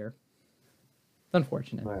be here. It's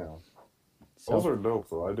unfortunate. Man. Those are dope,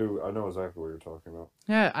 though. I know exactly what you're talking about.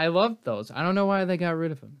 Yeah, I love those. I don't know why they got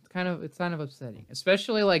rid of them. It's kind of upsetting,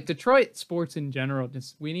 especially like Detroit sports in general.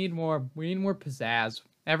 Just we need more pizzazz.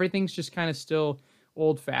 Everything's just kind of still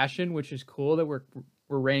old fashioned, which is cool that we're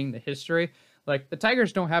reigning the history. Like the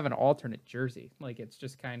Tigers don't have an alternate jersey. Like it's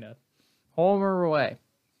just kind of home or away.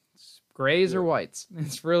 Grays or whites.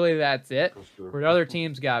 It's really, that's it. Sure. Where other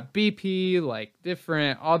teams got BP, like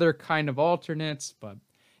different other kind of alternates. But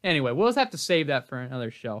anyway, we'll just have to save that for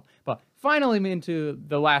another show. But finally into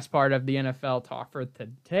the last part of the NFL talk for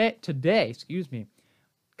today,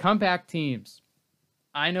 comeback teams.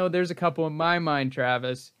 I know there's a couple in my mind,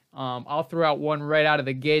 Travis. I'll throw out one right out of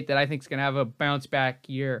the gate that I think is going to have a bounce back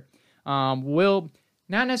year.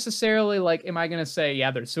 Not necessarily like, am I going to say,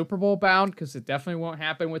 yeah, they're Super Bowl bound? Because it definitely won't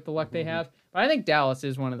happen with the luck they have. But I think Dallas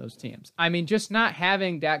is one of those teams. I mean, just not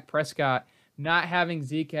having Dak Prescott, not having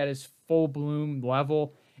Zeke at his full bloom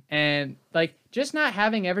level, and like just not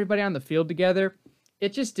having everybody on the field together,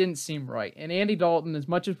 it just didn't seem right. And Andy Dalton, as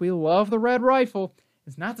much as we love the Red Rifle,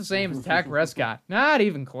 is not the same as Dak Prescott. Not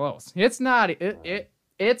even close. It's not.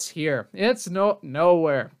 It's here. It's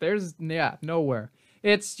nowhere. There's nowhere.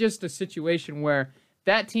 It's just a situation where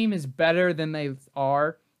that team is better than they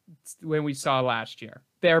are when we saw last year.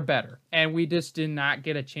 They're better. And we just did not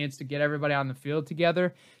get a chance to get everybody on the field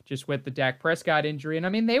together just with the Dak Prescott injury. And I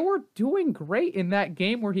mean, they were doing great in that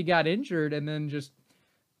game where he got injured and then just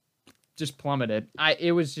plummeted.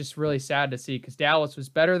 It was just really sad to see because Dallas was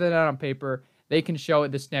better than that on paper. They can show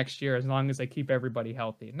it this next year as long as they keep everybody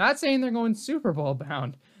healthy. Not saying they're going Super Bowl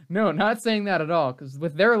bound. No, not saying that at all. Because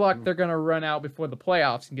with their luck, they're going to run out before the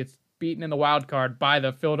playoffs and get beaten in the wild card by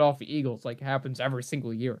the Philadelphia Eagles like it happens every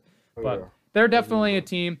single year. But they're definitely a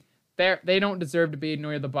team. They don't deserve to be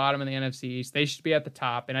near the bottom of the NFC East. They should be at the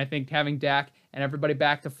top. And I think having Dak and everybody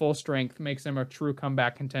back to full strength makes them a true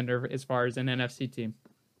comeback contender as far as an NFC team.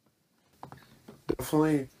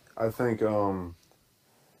 Definitely, I think I'm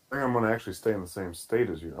going to actually stay in the same state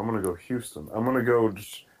as you. I'm going to go Houston. I'm going to go.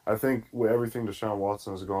 I think with everything Deshaun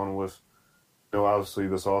Watson has gone with, obviously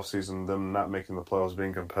this offseason, them not making the playoffs,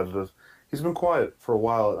 being competitive, he's been quiet for a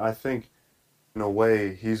while. I think, in a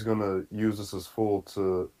way, he's going to use this as fuel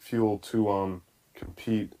to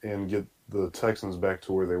compete and get the Texans back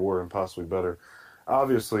to where they were and possibly better.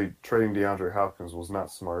 Obviously, trading DeAndre Hopkins was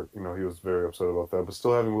not smart. He was very upset about that. But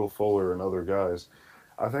still having Will Fuller and other guys,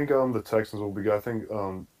 I think the Texans will be good. I think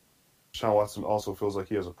Deshaun Watson also feels like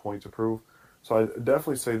he has a point to prove. So I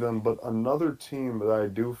definitely say them. But another team that I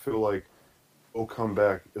do feel like will come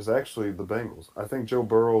back is actually the Bengals. I think Joe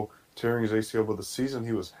Burrow tearing his ACL, but the season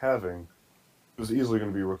he was having, he was easily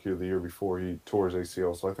going to be Rookie of the Year before he tore his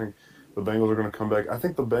ACL. So I think the Bengals are going to come back. I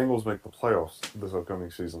think the Bengals make the playoffs this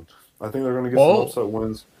upcoming season. I think they're going to get some upset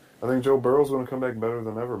wins. I think Joe Burrow's going to come back better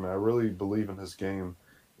than ever, man. I really believe in his game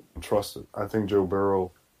and trust it. I think Joe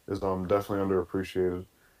Burrow is definitely underappreciated.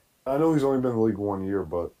 I know he's only been in the league 1 year,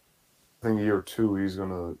 but I think year 2 he's going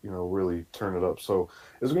to, really turn it up. So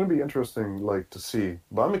it's going to be interesting, to see.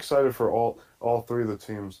 But I'm excited for all three of the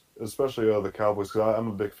teams, especially the Cowboys, because I'm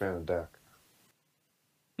a big fan of Dak.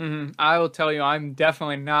 I will tell you, I'm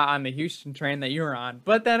definitely not on the Houston train that you're on.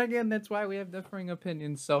 But then again, that's why we have differing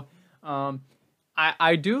opinions. So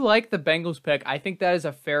I do like the Bengals pick. I think that is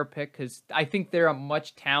a fair pick because I think they're a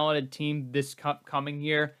much talented team this coming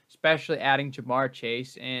year, especially adding Jamar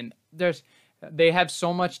Chase. And they have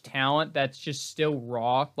so much talent that's just still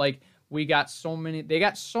raw. They got so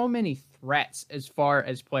many threats as far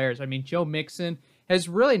as players. I mean, Joe Mixon has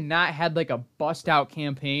really not had a bust-out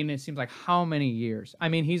campaign. It seems like how many years? I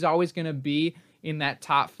mean, he's always going to be in that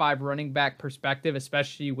top 5 running back perspective,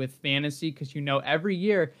 especially with fantasy, because every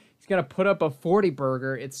year he's going to put up a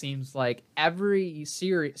 40-burger. It seems like every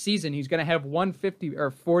season he's going to have 150 or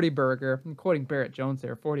 40-burger. I'm quoting Barrett Jones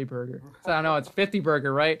there, 40-burger. So I don't know, it's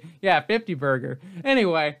 50-burger, right? Yeah, 50-burger.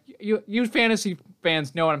 Anyway, you fantasy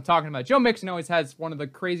fans know what I'm talking about. Joe Mixon always has one of the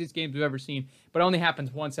craziest games we've ever seen, but only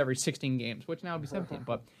happens once every 16 games, which now would be 17.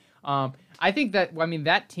 But I think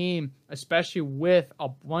that team, especially with a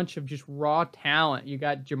bunch of just raw talent, you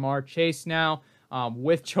got Jamar Chase now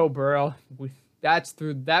with Joe Burrow.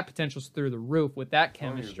 That potential's through the roof with that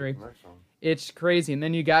chemistry. It's crazy. And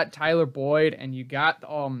then you got Tyler Boyd, and you got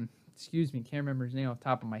can't remember his name off the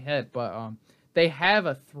top of my head, but they have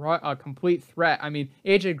a complete threat. I mean,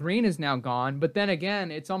 AJ Green is now gone, but then again,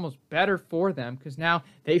 it's almost better for them because now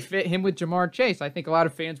they fit him with Jamar Chase. I think a lot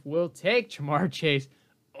of fans will take Jamar Chase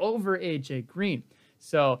over AJ Green.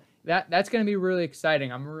 So that's going to be really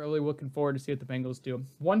exciting. I'm really looking forward to see what the Bengals do.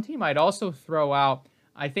 One team I'd also throw out,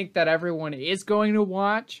 I think that everyone is going to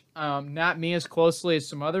watch, not me as closely as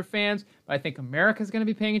some other fans, but I think America's going to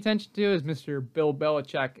be paying attention to is Mr. Bill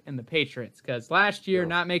Belichick and the Patriots. Because last year,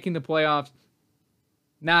 not making the playoffs,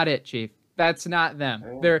 not it, Chief. That's not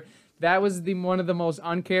them. That was one of the most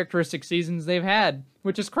uncharacteristic seasons they've had,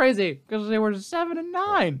 which is crazy because they were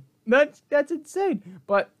 7-9. That's insane.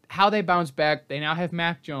 But how they bounced back, they now have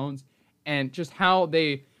Mac Jones, and just how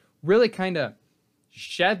they really kind of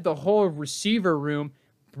shed the whole receiver room,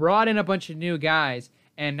 brought in a bunch of new guys,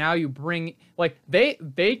 and now you bring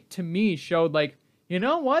they to me showed you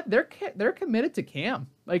know what, they're committed to Cam.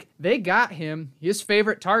 They got him his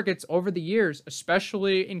favorite targets over the years,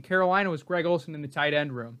 especially in Carolina, was Greg Olsen in the tight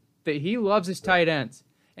end room. That he loves his tight ends,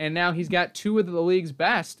 and now he's got 2 of the league's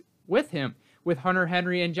best with him, with Hunter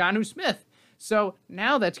Henry and Jonnu Smith. So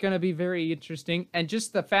now that's going to be very interesting, and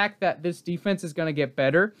just the fact that this defense is going to get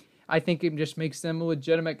better, I think it just makes them a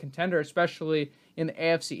legitimate contender, especially in the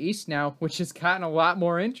AFC East now, which has gotten a lot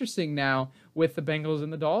more interesting now with the Bengals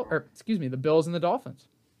and the Bills and the Dolphins.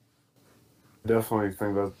 Definitely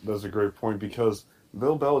think that's a great point because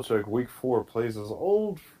Bill Belichick, Week 4, plays his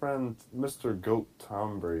old friend, Mr. Goat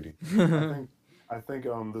Tom Brady. I think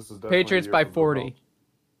this is definitely the Patriots year by for Bill 40.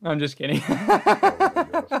 I'm just kidding. Oh my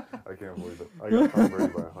gosh, I can't believe it. I got Tom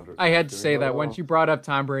Brady by 100. I I'm had to just say kidding. that. Once you brought up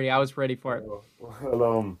Tom Brady, I was ready for it.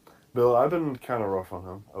 Bill, I've been kind of rough on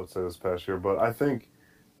him, I would say, this past year, but I think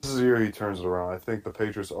this is the year he turns it around. I think the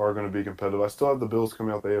Patriots are going to be competitive. I still have the Bills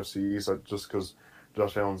coming out the AFC East just because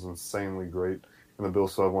Josh Allen's insanely great, and the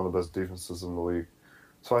Bills still have one of the best defenses in the league.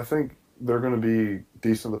 So I think they're going to be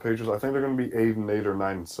decent, the Patriots. I think they're going to be 8-8 or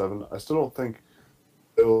 9-7. I still don't think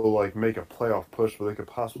they'll like make a playoff push, but they could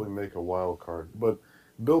possibly make a wild card. But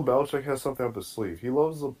Bill Belichick has something up his sleeve. He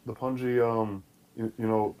loves the pungy,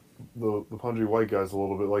 the pungy white guys a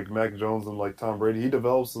little bit, like Mac Jones and like Tom Brady. He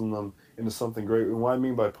develops them into something great. And what I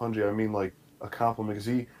mean by pungy, I mean like a compliment, because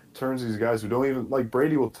he turns these guys who don't even like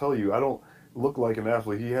Brady will tell you, I don't look like an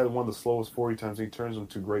athlete. He had one of the slowest 40 times. And he turns them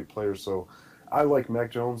to great players. So I like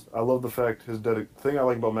Mac Jones. I love the fact the thing I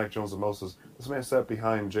like about Mac Jones the most is this man sat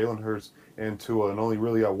behind Jalen Hurts and Tua and only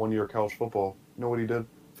really got 1 year of college football. You know what he did?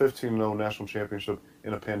 15-0 national championship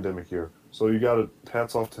in a pandemic year. So you got to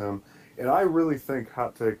hats off to him. And I really think,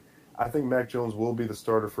 hot take, I think Mac Jones will be the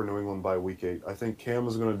starter for New England by Week 8. I think Cam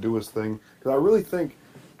is going to do his thing. Because I really think,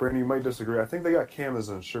 Brandon, you might disagree, I think they got Cam as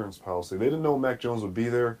an insurance policy. They didn't know Mac Jones would be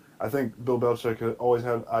there. I think Bill Belichick had always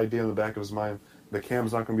had an idea in the back of his mind that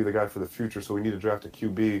Cam's not going to be the guy for the future, so we need to draft a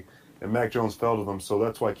QB. And Mac Jones fell to them, so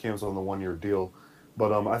that's why Cam's on the 1 year deal.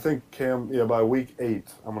 But I think Cam, by Week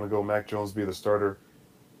 8, I'm going to go Mac Jones be the starter.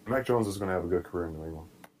 Mac Jones is going to have a good career in New England.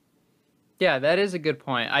 Yeah, that is a good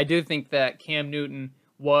point. I do think that Cam Newton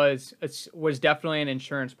was definitely an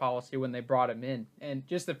insurance policy when they brought him in. And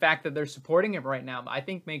just the fact that they're supporting him right now, I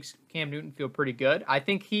think makes Cam Newton feel pretty good. I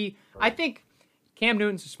think Cam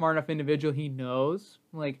Newton's a smart enough individual. He knows,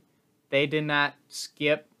 like, they did not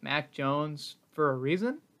skip Mac Jones for a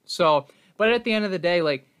reason. So, but at the end of the day,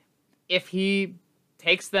 like, if he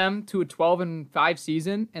takes them to a 12-5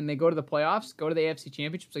 season and they go to the playoffs, go to the AFC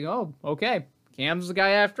Championship, like, oh, okay, Cam's the guy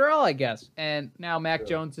after all, I guess. And now Mac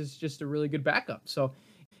Jones is just a really good backup. So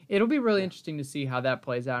it'll be really interesting to see how that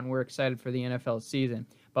plays out, and we're excited for the NFL season.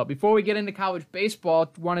 But before we get into college baseball,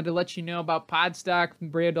 wanted to let you know about Podstock,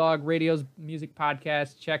 Brad Dog Radio's music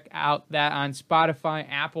podcast. Check out that on Spotify,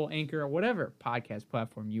 Apple, Anchor, or whatever podcast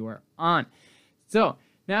platform you are on. So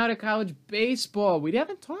now to college baseball. We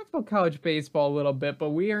haven't talked about college baseball a little bit,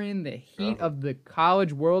 but we are in the heat of the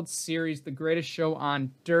College World Series, the greatest show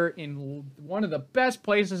on dirt in one of the best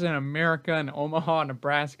places in America, in Omaha,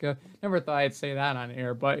 Nebraska. Never thought I'd say that on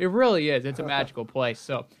air, but it really is. It's a magical place.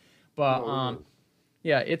 So, but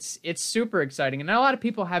yeah, it's super exciting, and a lot of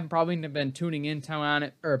people have probably been tuning into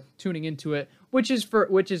it, which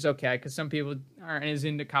is okay, because some people aren't as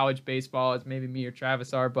into college baseball as maybe me or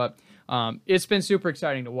Travis are, but it's been super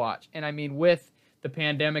exciting to watch. And I mean, with the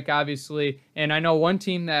pandemic, obviously, and I know one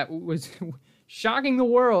team that was shocking the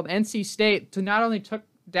world, NC State, to not only took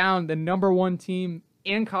down the number one team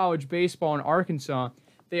in college baseball in Arkansas,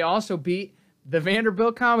 they also beat the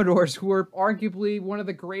Vanderbilt Commodores, who are arguably one of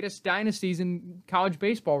the greatest dynasties in college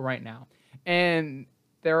baseball right now. And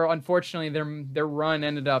unfortunately, their run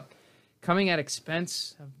ended up coming at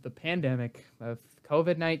expense of the pandemic, of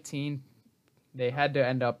COVID-19. They had to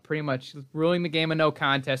end up pretty much ruling the game a no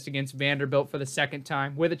contest against Vanderbilt for the second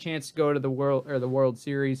time, with a chance to go to the World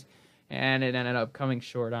Series, and it ended up coming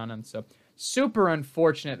short on them. So super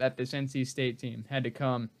unfortunate that this NC State team had to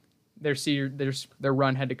come. Their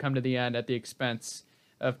run had to come to the end at the expense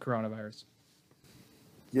of coronavirus.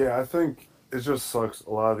 Yeah, I think it just sucks. A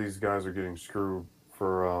lot of these guys are getting screwed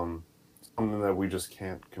for something that we just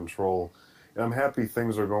can't control. And I'm happy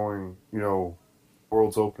things are going,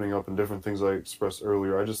 world's opening up and different things I expressed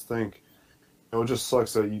earlier. I just think, it just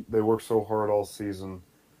sucks that they work so hard all season.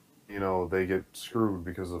 They get screwed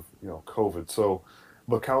because of, COVID. So,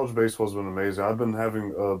 but college baseball's been amazing. I've been having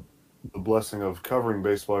the blessing of covering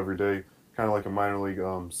baseball every day, kind of like a minor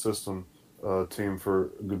league system team for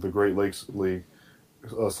the Great Lakes League,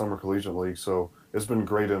 Summer Collegiate League. So it's been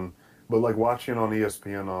great. But like watching on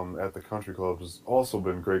ESPN at the country club has also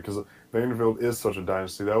been great, because Vanderbilt is such a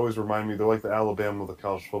dynasty. They always remind me, they're like the Alabama of the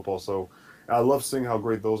college football. So I love seeing how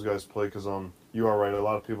great those guys play, because you are right, a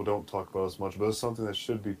lot of people don't talk about it as much, but it's something that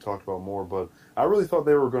should be talked about more. But I really thought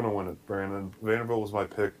they were going to win it, Brandon. Vanderbilt was my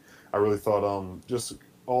pick. I really thought just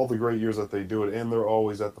all the great years that they do it, and they're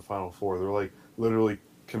always at the Final Four. They're like literally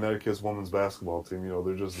Connecticut's women's basketball team.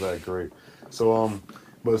 They're just that great. So,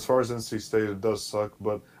 but as far as NC State, it does suck.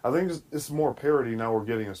 But I think it's more parity now we're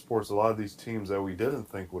getting in sports. A lot of these teams that we didn't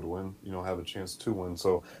think would win, have a chance to win.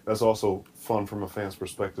 So that's also fun from a fan's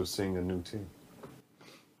perspective, seeing a new team.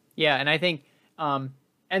 Yeah, and I think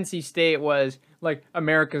NC State was like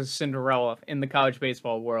America's Cinderella in the college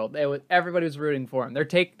baseball world. Everybody was rooting for them.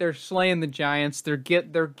 They're slaying the Giants. They're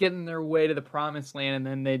getting their way to the promised land, and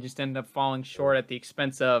then they just end up falling short at the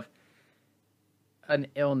expense of an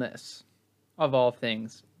illness, of all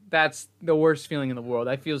things. That's the worst feeling in the world.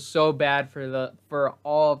 I feel so bad for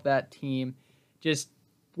all of that team, just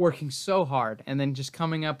working so hard and then just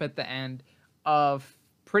coming up at the end of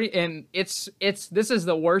this is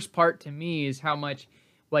the worst part to me, is how much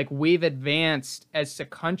like we've advanced as a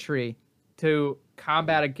country to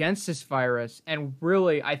combat against this virus. And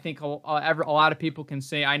really, I think a lot of people can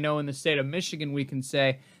say, I know in the state of Michigan, we can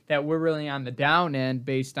say that we're really on the down end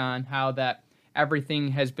based on how that everything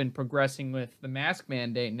has been progressing with the mask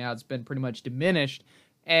mandate. Now it's been pretty much diminished.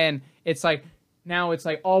 And it's like, now it's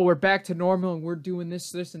like, oh, we're back to normal and we're doing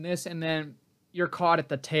this, and this. And then you're caught at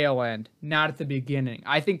the tail end, not at the beginning.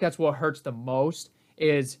 I think that's what hurts the most,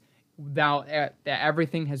 is now that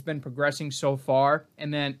everything has been progressing so far,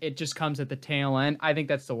 and then it just comes at the tail end. I think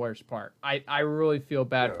that's the worst part. I really feel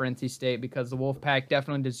bad for NC State, because the Wolfpack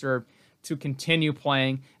definitely deserved to continue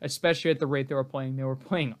playing, especially at the rate they were playing. They were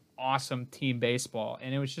playing awesome team baseball,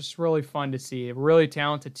 and it was just really fun to see. A really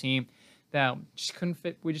talented team that just couldn't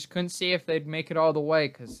fit. We just couldn't see if they'd make it all the way,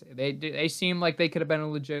 because they seemed like they could have been a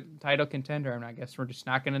legit title contender, and I guess we're just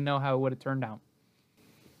not going to know how it would have turned out.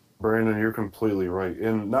 Brandon, you're completely right.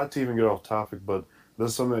 And not to even get off topic, but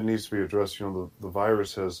this is something that needs to be addressed. You know, the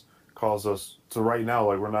virus has caused us to right now,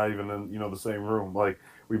 like, we're not even in, the same room. Like,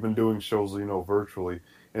 we've been doing shows, virtually.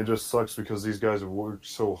 And it just sucks because these guys have worked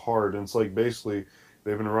so hard. And it's like, basically,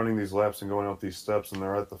 they've been running these laps and going out these steps, and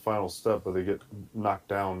they're at the final step, but they get knocked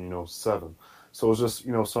down, 7. So it's just,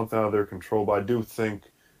 something out of their control. But I do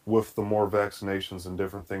think with the more vaccinations and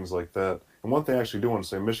different things like that. And one thing I actually do want to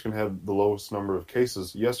say, Michigan had the lowest number of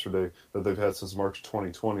cases yesterday that they've had since March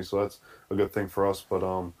 2020, so that's a good thing for us. But,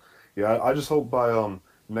 I just hope by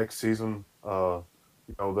next season, that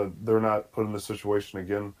they're not put in this situation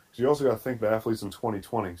again. Because you also got to think the athletes in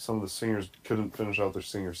 2020, some of the seniors couldn't finish out their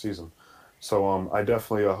senior season. So I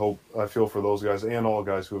definitely I feel for those guys and all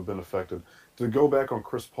guys who have been affected. To go back on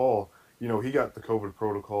Chris Paul, he got the COVID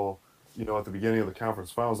protocol, at the beginning of the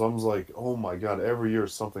conference finals. I was like, oh my God, every year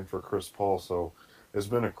is something for Chris Paul. So it's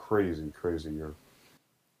been a crazy, crazy year.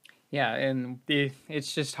 Yeah, and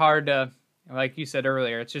it's just hard to, like you said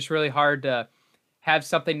earlier, it's just really hard to have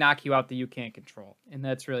something knock you out that you can't control. And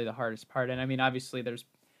that's really the hardest part. And I mean, obviously there's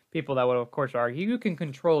people that would, of course, argue you can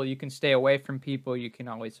control it. You can stay away from people. You can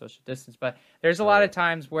always social distance. But there's a lot of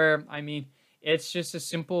times where, I mean, it's just as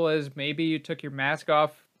simple as maybe you took your mask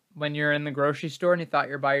off when you're in the grocery store and you thought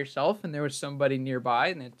you're by yourself and there was somebody nearby,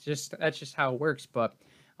 and that's just how it works. But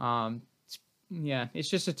it's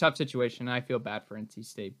just a tough situation. I feel bad for NC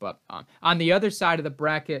State. But on the other side of the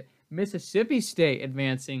bracket, Mississippi State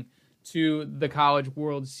advancing to the College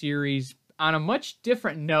World Series on a much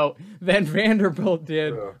different note than Vanderbilt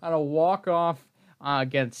did, on a walk-off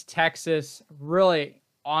against Texas. Really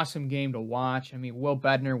awesome game to watch. I mean, Will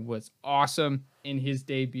Bednar was awesome in his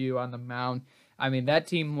debut on the mound. I mean, that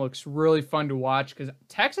team looks really fun to watch, because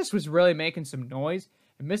Texas was really making some noise,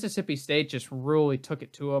 and Mississippi State just really took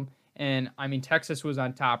it to them. And, I mean, Texas was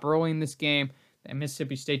on top early in this game, and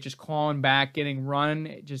Mississippi State just clawing back, getting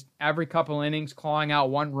run, just every couple innings, clawing out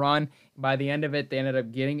one run. By the end of it, they ended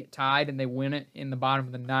up getting it tied, and they win it in the bottom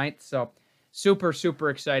of the ninth. So, super, super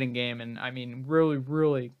exciting game. And, I mean, really,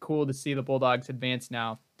 really cool to see the Bulldogs advance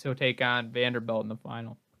now to take on Vanderbilt in the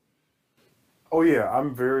final. Oh, yeah,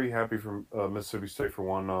 I'm very happy for Mississippi State, for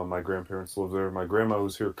one. My grandparents live there. My grandma,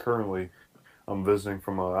 who's here currently, visiting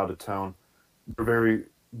from out of town. They're very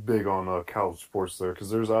big on college sports there, because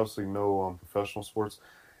there's obviously no professional sports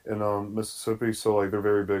in Mississippi. So, like, they're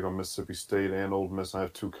very big on Mississippi State and Ole Miss. I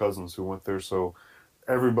have 2 cousins who went there, so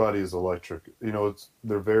everybody is electric.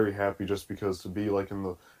 They're very happy just because to be, like, in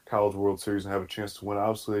the College World Series and have a chance to win.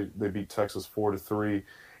 Obviously, they beat Texas 4-3,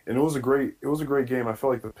 and it was a great game. I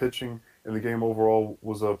felt like the pitching in the game overall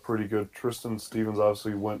was pretty good. Tristan Stevens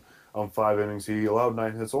obviously went 5 innings. He allowed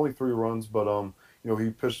 9 hits, only 3 runs, but he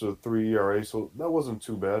pitched a 3 ERA, so that wasn't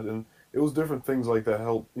too bad. And it was different things like that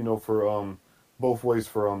helped, for both ways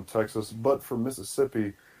for Texas. But for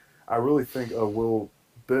Mississippi, I really think Will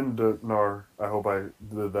Bednar, I hope I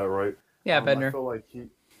did that right. Yeah, Bednar. I feel like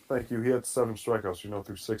thank you. He had 7 strikeouts,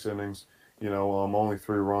 through 6 innings. Only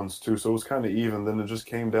 3 runs too. So it was kind of even. Then it just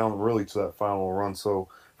came down really to that final run. So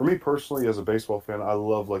for me personally, as a baseball fan, I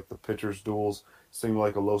love like the pitchers' duels. Seemed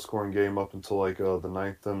like a low-scoring game up until like the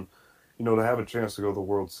 9th. And to have a chance to go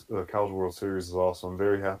to the College World Series is awesome. I'm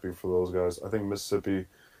very happy for those guys. I think Mississippi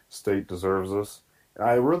State deserves this.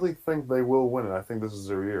 I really think they will win it. I think this is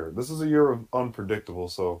their year. This is a year of unpredictable,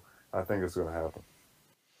 so I think it's going to happen.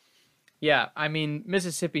 Yeah, I mean,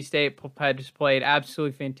 Mississippi State just played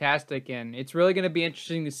absolutely fantastic, and it's really going to be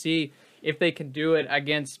interesting to see if they can do it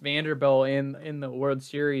against Vanderbilt in the World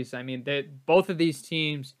Series. I mean, both of these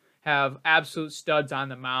teams have absolute studs on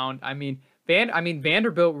the mound. I mean,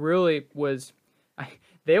 Vanderbilt really was.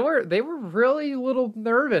 They were really a little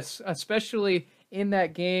nervous, especially in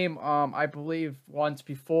that game. I believe once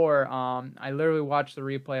before. I literally watched the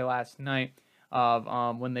replay last night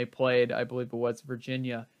of when they played. I believe it was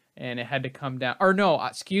Virginia. And it had to come down. Or no,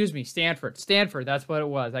 excuse me, Stanford. Stanford, that's what it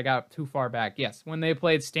was. I got too far back. Yes, when they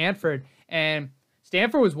played Stanford, and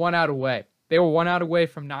Stanford was 1 out away. They were 1 out away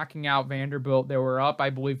from knocking out Vanderbilt. They were up, I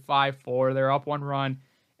believe, 5-4. They were up 1 run.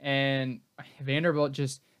 And Vanderbilt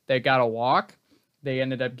they got a walk. They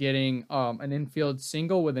ended up getting an infield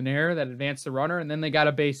single with an error that advanced the runner, and then they got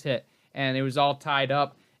a base hit. And it was all tied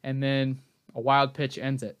up, and then a wild pitch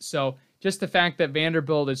ends it. So just the fact that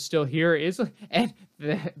Vanderbilt is still here and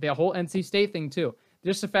the whole NC State thing too.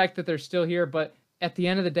 Just the fact that they're still here, but at the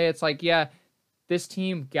end of the day, it's like, yeah, this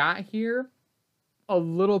team got here a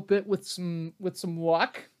little bit with some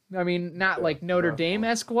luck. I mean, not like Notre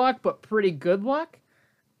Dame-esque luck, but pretty good luck.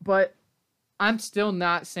 But I'm still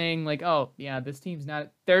not saying like, oh yeah, this team's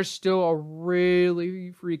not. There's still a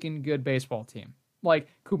really freaking good baseball team. Like,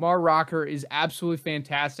 Kumar Rocker is absolutely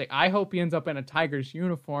fantastic. I hope he ends up in a Tigers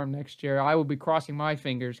uniform next year. I will be crossing my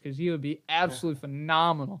fingers because he would be absolutely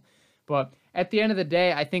phenomenal. But at the end of the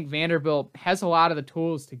day, I think Vanderbilt has a lot of the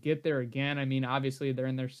tools to get there again. I mean, obviously, they're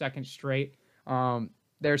in their second straight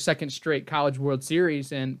College World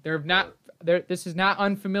Series, and this is not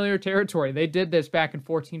unfamiliar territory. They did this back in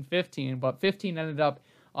 14-15, but 15 ended up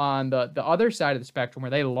on the other side of the spectrum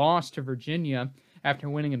where they lost to Virginia after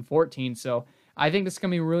winning in 14. So I think this is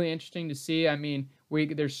going to be really interesting to see. I mean,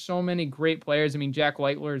 there's so many great players. I mean, Jack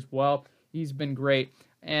Leitler as well. He's been great.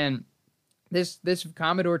 And this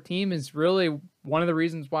Commodore team is really one of the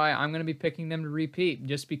reasons why I'm going to be picking them to repeat,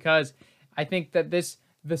 just because I think that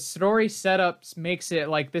the story setup makes it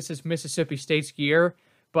like this is Mississippi State's year,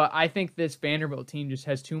 but I think this Vanderbilt team just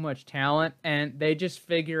has too much talent, and they just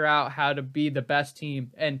figure out how to be the best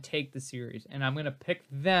team and take the series. And I'm going to pick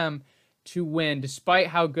them to win, despite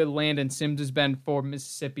how good Landon Sims has been for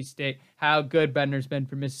Mississippi State, how good Bednar's been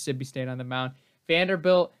for Mississippi State on the mound.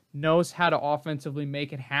 Vanderbilt knows how to offensively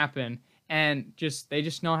make it happen, and they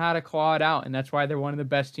just know how to claw it out, and that's why they're one of the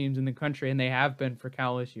best teams in the country, and they have been for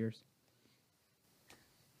countless years.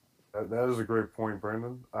 That is a great point,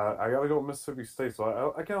 Brandon. I got to go with Mississippi State,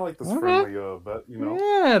 so I kind of like this friendly bet, you know.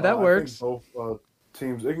 Yeah, that works. I think both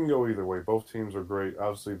teams, it can go either way. Both teams are great.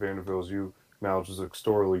 Obviously, Vanderbilt, as you acknowledge, is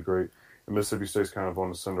extraordinarily great. And Mississippi State's kind of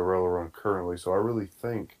on a Cinderella run currently, so I really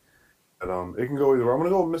think that it can go either way. I'm going to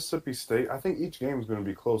go with Mississippi State. I think each game is going to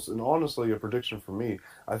be close. And honestly, a prediction for me,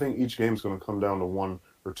 I think each game is going to come down to 1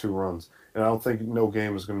 or 2 runs. And I don't think no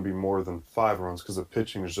game is going to be more than 5 runs because the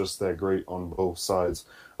pitching is just that great on both sides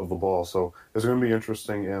of the ball. So it's going to be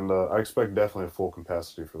interesting, and I expect definitely a full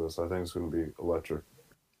capacity for this. I think it's going to be electric.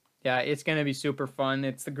 Yeah, it's going to be super fun.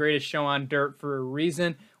 It's the greatest show on dirt for a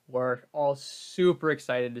reason. We're all super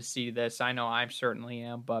excited to see this. I know I certainly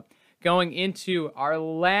am. But going into our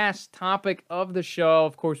last topic of the show,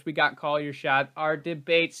 of course, we got Call Your Shot, our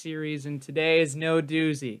debate series, and today is no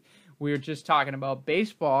doozy. We were just talking about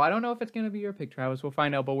baseball. I don't know if it's going to be your pick, Travis. We'll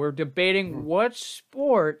find out. But we're debating what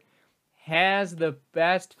sport has the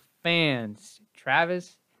best fans.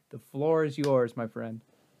 Travis, the floor is yours, my friend.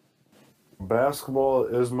 Basketball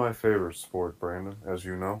is my favorite sport, Brandon, as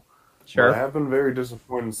you know. Sure. But I have been very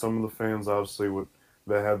disappointed in some of the fans, obviously,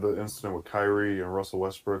 that had the incident with Kyrie and Russell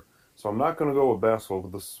Westbrook. So I'm not going to go with basketball.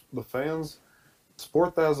 But the fans,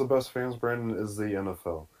 sport that has the best fans, Brandon, is the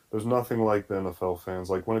NFL. There's nothing like the NFL fans.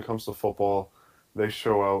 Like, when it comes to football, they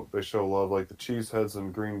show out, they show love. Like the Cheeseheads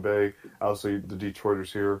in Green Bay, obviously the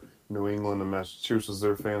Detroiters here, New England and Massachusetts,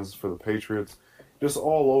 they're fans for the Patriots. Just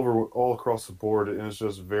all across the board, and it's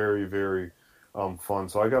just very, very fun.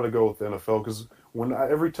 So I got to go with the NFL because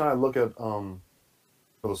every time I look at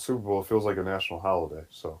the Super Bowl, it feels like a national holiday.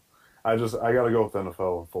 So I got to go with the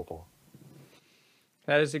NFL and football.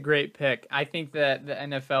 That is a great pick. I think that the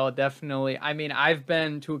NFL definitely, I mean, I've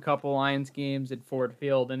been to a couple Lions games at Ford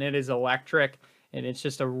Field, and it is electric, and it's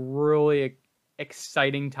just a really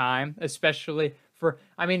exciting time, especially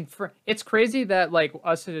it's crazy that, like,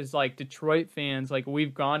 us as, like, Detroit fans, like,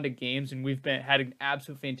 we've gone to games and had an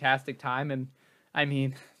absolute fantastic time, and, I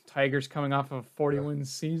mean, Tigers coming off of 40-win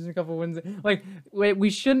season, a couple wins. Like, we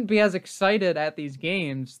shouldn't be as excited at these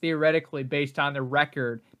games, theoretically, based on the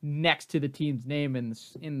record next to the team's name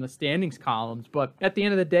in the standings columns. But at the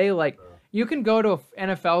end of the day, like, you can go to an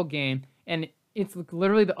NFL game, and it's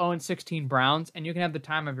literally the 0-16 Browns, and you can have the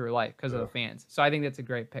time of your life because of the fans. So I think that's a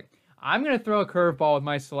great pick. I'm going to throw a curveball with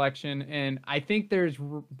my selection, and I think there's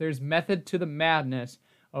method to the madness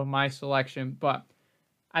of my selection, but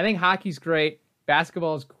I think hockey's great.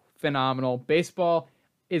 Basketball is phenomenal. Baseball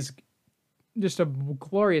is just a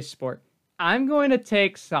glorious sport. I'm going to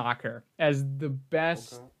take soccer as the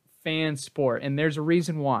best fan sport, and there's a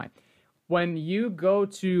reason why. When you go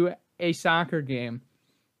to a soccer game,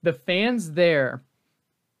 the fans there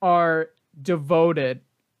are devoted,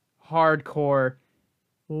 hardcore,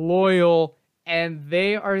 loyal, and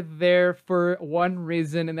they are there for one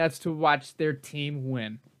reason, and that's to watch their team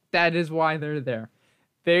win. That is why they're there.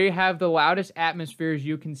 They have the loudest atmospheres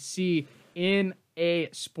you can see in a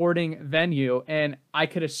sporting venue, and I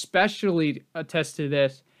could especially attest to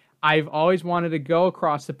this. I've always wanted to go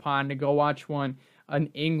across the pond to go watch one in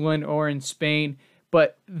England or in Spain,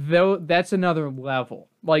 but that's another level.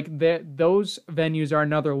 Like, those venues are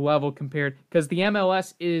another level compared, because the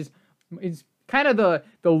MLS is kind of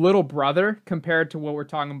the little brother compared to what we're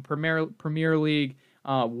talking Premier League,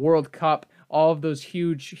 World Cup, all of those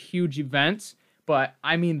huge events. But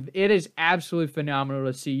I mean, it is absolutely phenomenal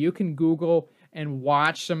to see. You can Google and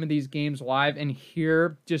watch some of these games live and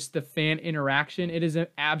hear just the fan interaction. It is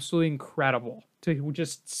absolutely incredible to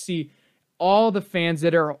just see all the fans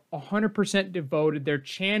that are 100% devoted. They're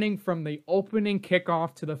chanting from the opening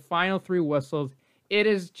kickoff to the final 3 whistles. It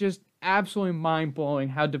is just absolutely mind-blowing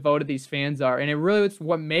how devoted these fans are, and it really is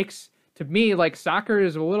what makes, to me, like, soccer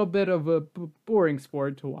is a little bit of a boring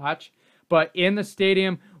sport to watch, but in the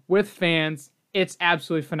stadium with fans, it's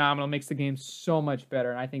absolutely phenomenal. It makes the game so much better,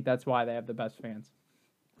 and I think that's why they have the best fans.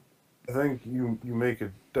 I think you make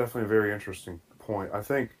a definitely a very interesting point. I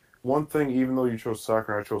think one thing, even though you chose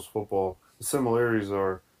soccer and I chose football, the similarities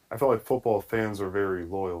are, I feel like football fans are very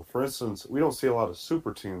loyal. For instance, we don't see a lot of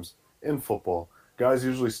super teams in football. Guys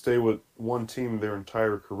usually stay with one team their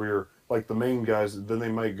entire career, like the main guys, then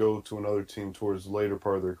they might go to another team towards the later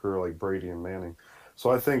part of their career, like Brady and Manning. So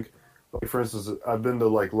I think, like, for instance, I've been to,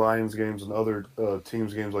 like, Lions games and other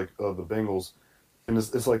teams' games, like the Bengals, and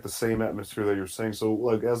it's like the same atmosphere that you're saying. So,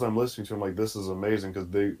 like, as I'm listening to them, like, this is amazing because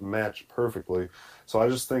they match perfectly. So I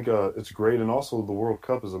just think it's great. And also the World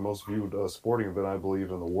Cup is the most viewed sporting event, I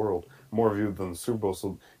believe, in the world, more viewed than the Super Bowl.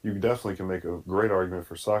 So you definitely can make a great argument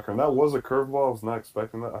for soccer. And that was a curveball. I was not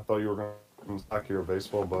expecting that. I thought you were going to come soccer or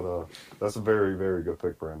baseball, but that's a very, very good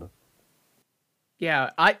pick, Brandon.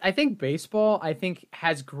 Yeah, I think baseball, I think,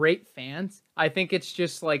 has great fans. I think it's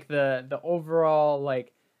just like the overall,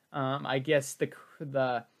 like, I guess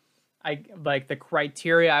the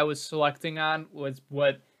criteria I was selecting on was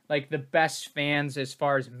what, like, the best fans as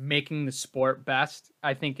far as making the sport best,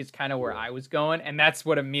 I think is kind of where I was going. And that's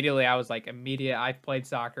what immediately I was like, I've played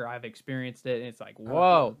soccer, I've experienced it, and it's like,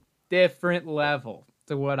 whoa, different level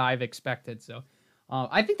to what I've expected. So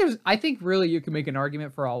I think really you can make an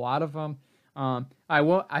argument for a lot of them. I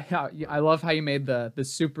love how you made the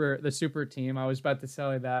super team. I was about to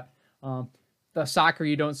tell you that. The soccer,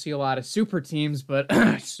 you don't see a lot of super teams, but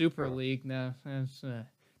Super League, no, that's a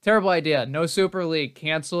terrible idea. No Super League.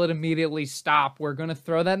 Cancel it immediately. Stop. We're going to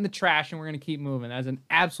throw that in the trash and we're going to keep moving. That's an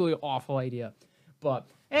absolutely awful idea. But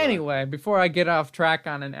anyway, before I get off track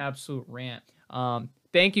on an absolute rant,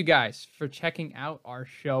 thank you guys for checking out our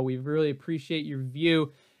show. We really appreciate your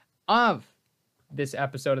view of this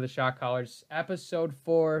episode of the Shot Callers, episode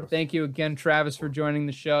 4. Thank you again, Travis, for joining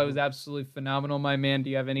the show. It was absolutely phenomenal, my man. Do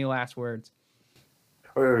you have any last words?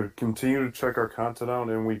 Okay, continue to check our content out,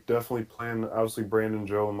 and we definitely plan, obviously Brandon,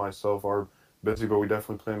 Joe, and myself are busy, but we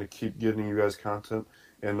definitely plan to keep getting you guys content,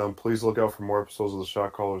 and please look out for more episodes of the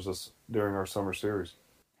Shot Callers during our summer series.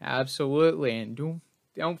 Absolutely, and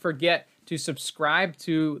don't forget to subscribe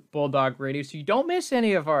to Bulldog Radio so you don't miss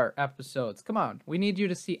any of our episodes. Come on, we need you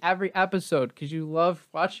to see every episode because you love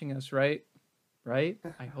watching us, right? Right?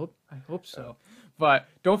 I hope so. But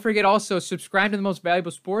don't forget also subscribe to the Most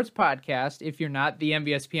Valuable Sports Podcast if you're not, the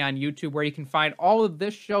MVSP on YouTube, where you can find all of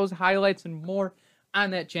this show's highlights and more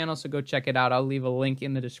on that channel. So go check it out. I'll leave a link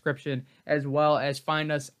in the description, as well as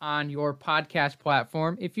find us on your podcast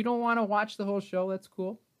platform. If you don't want to watch the whole show, that's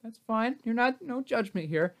cool. That's fine. No judgment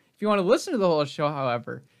here. If you want to listen to the whole show,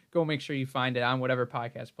 however, go make sure you find it on whatever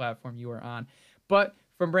podcast platform you are on. But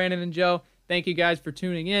from Brandon and Joe, thank you guys for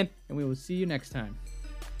tuning in, and we will see you next time.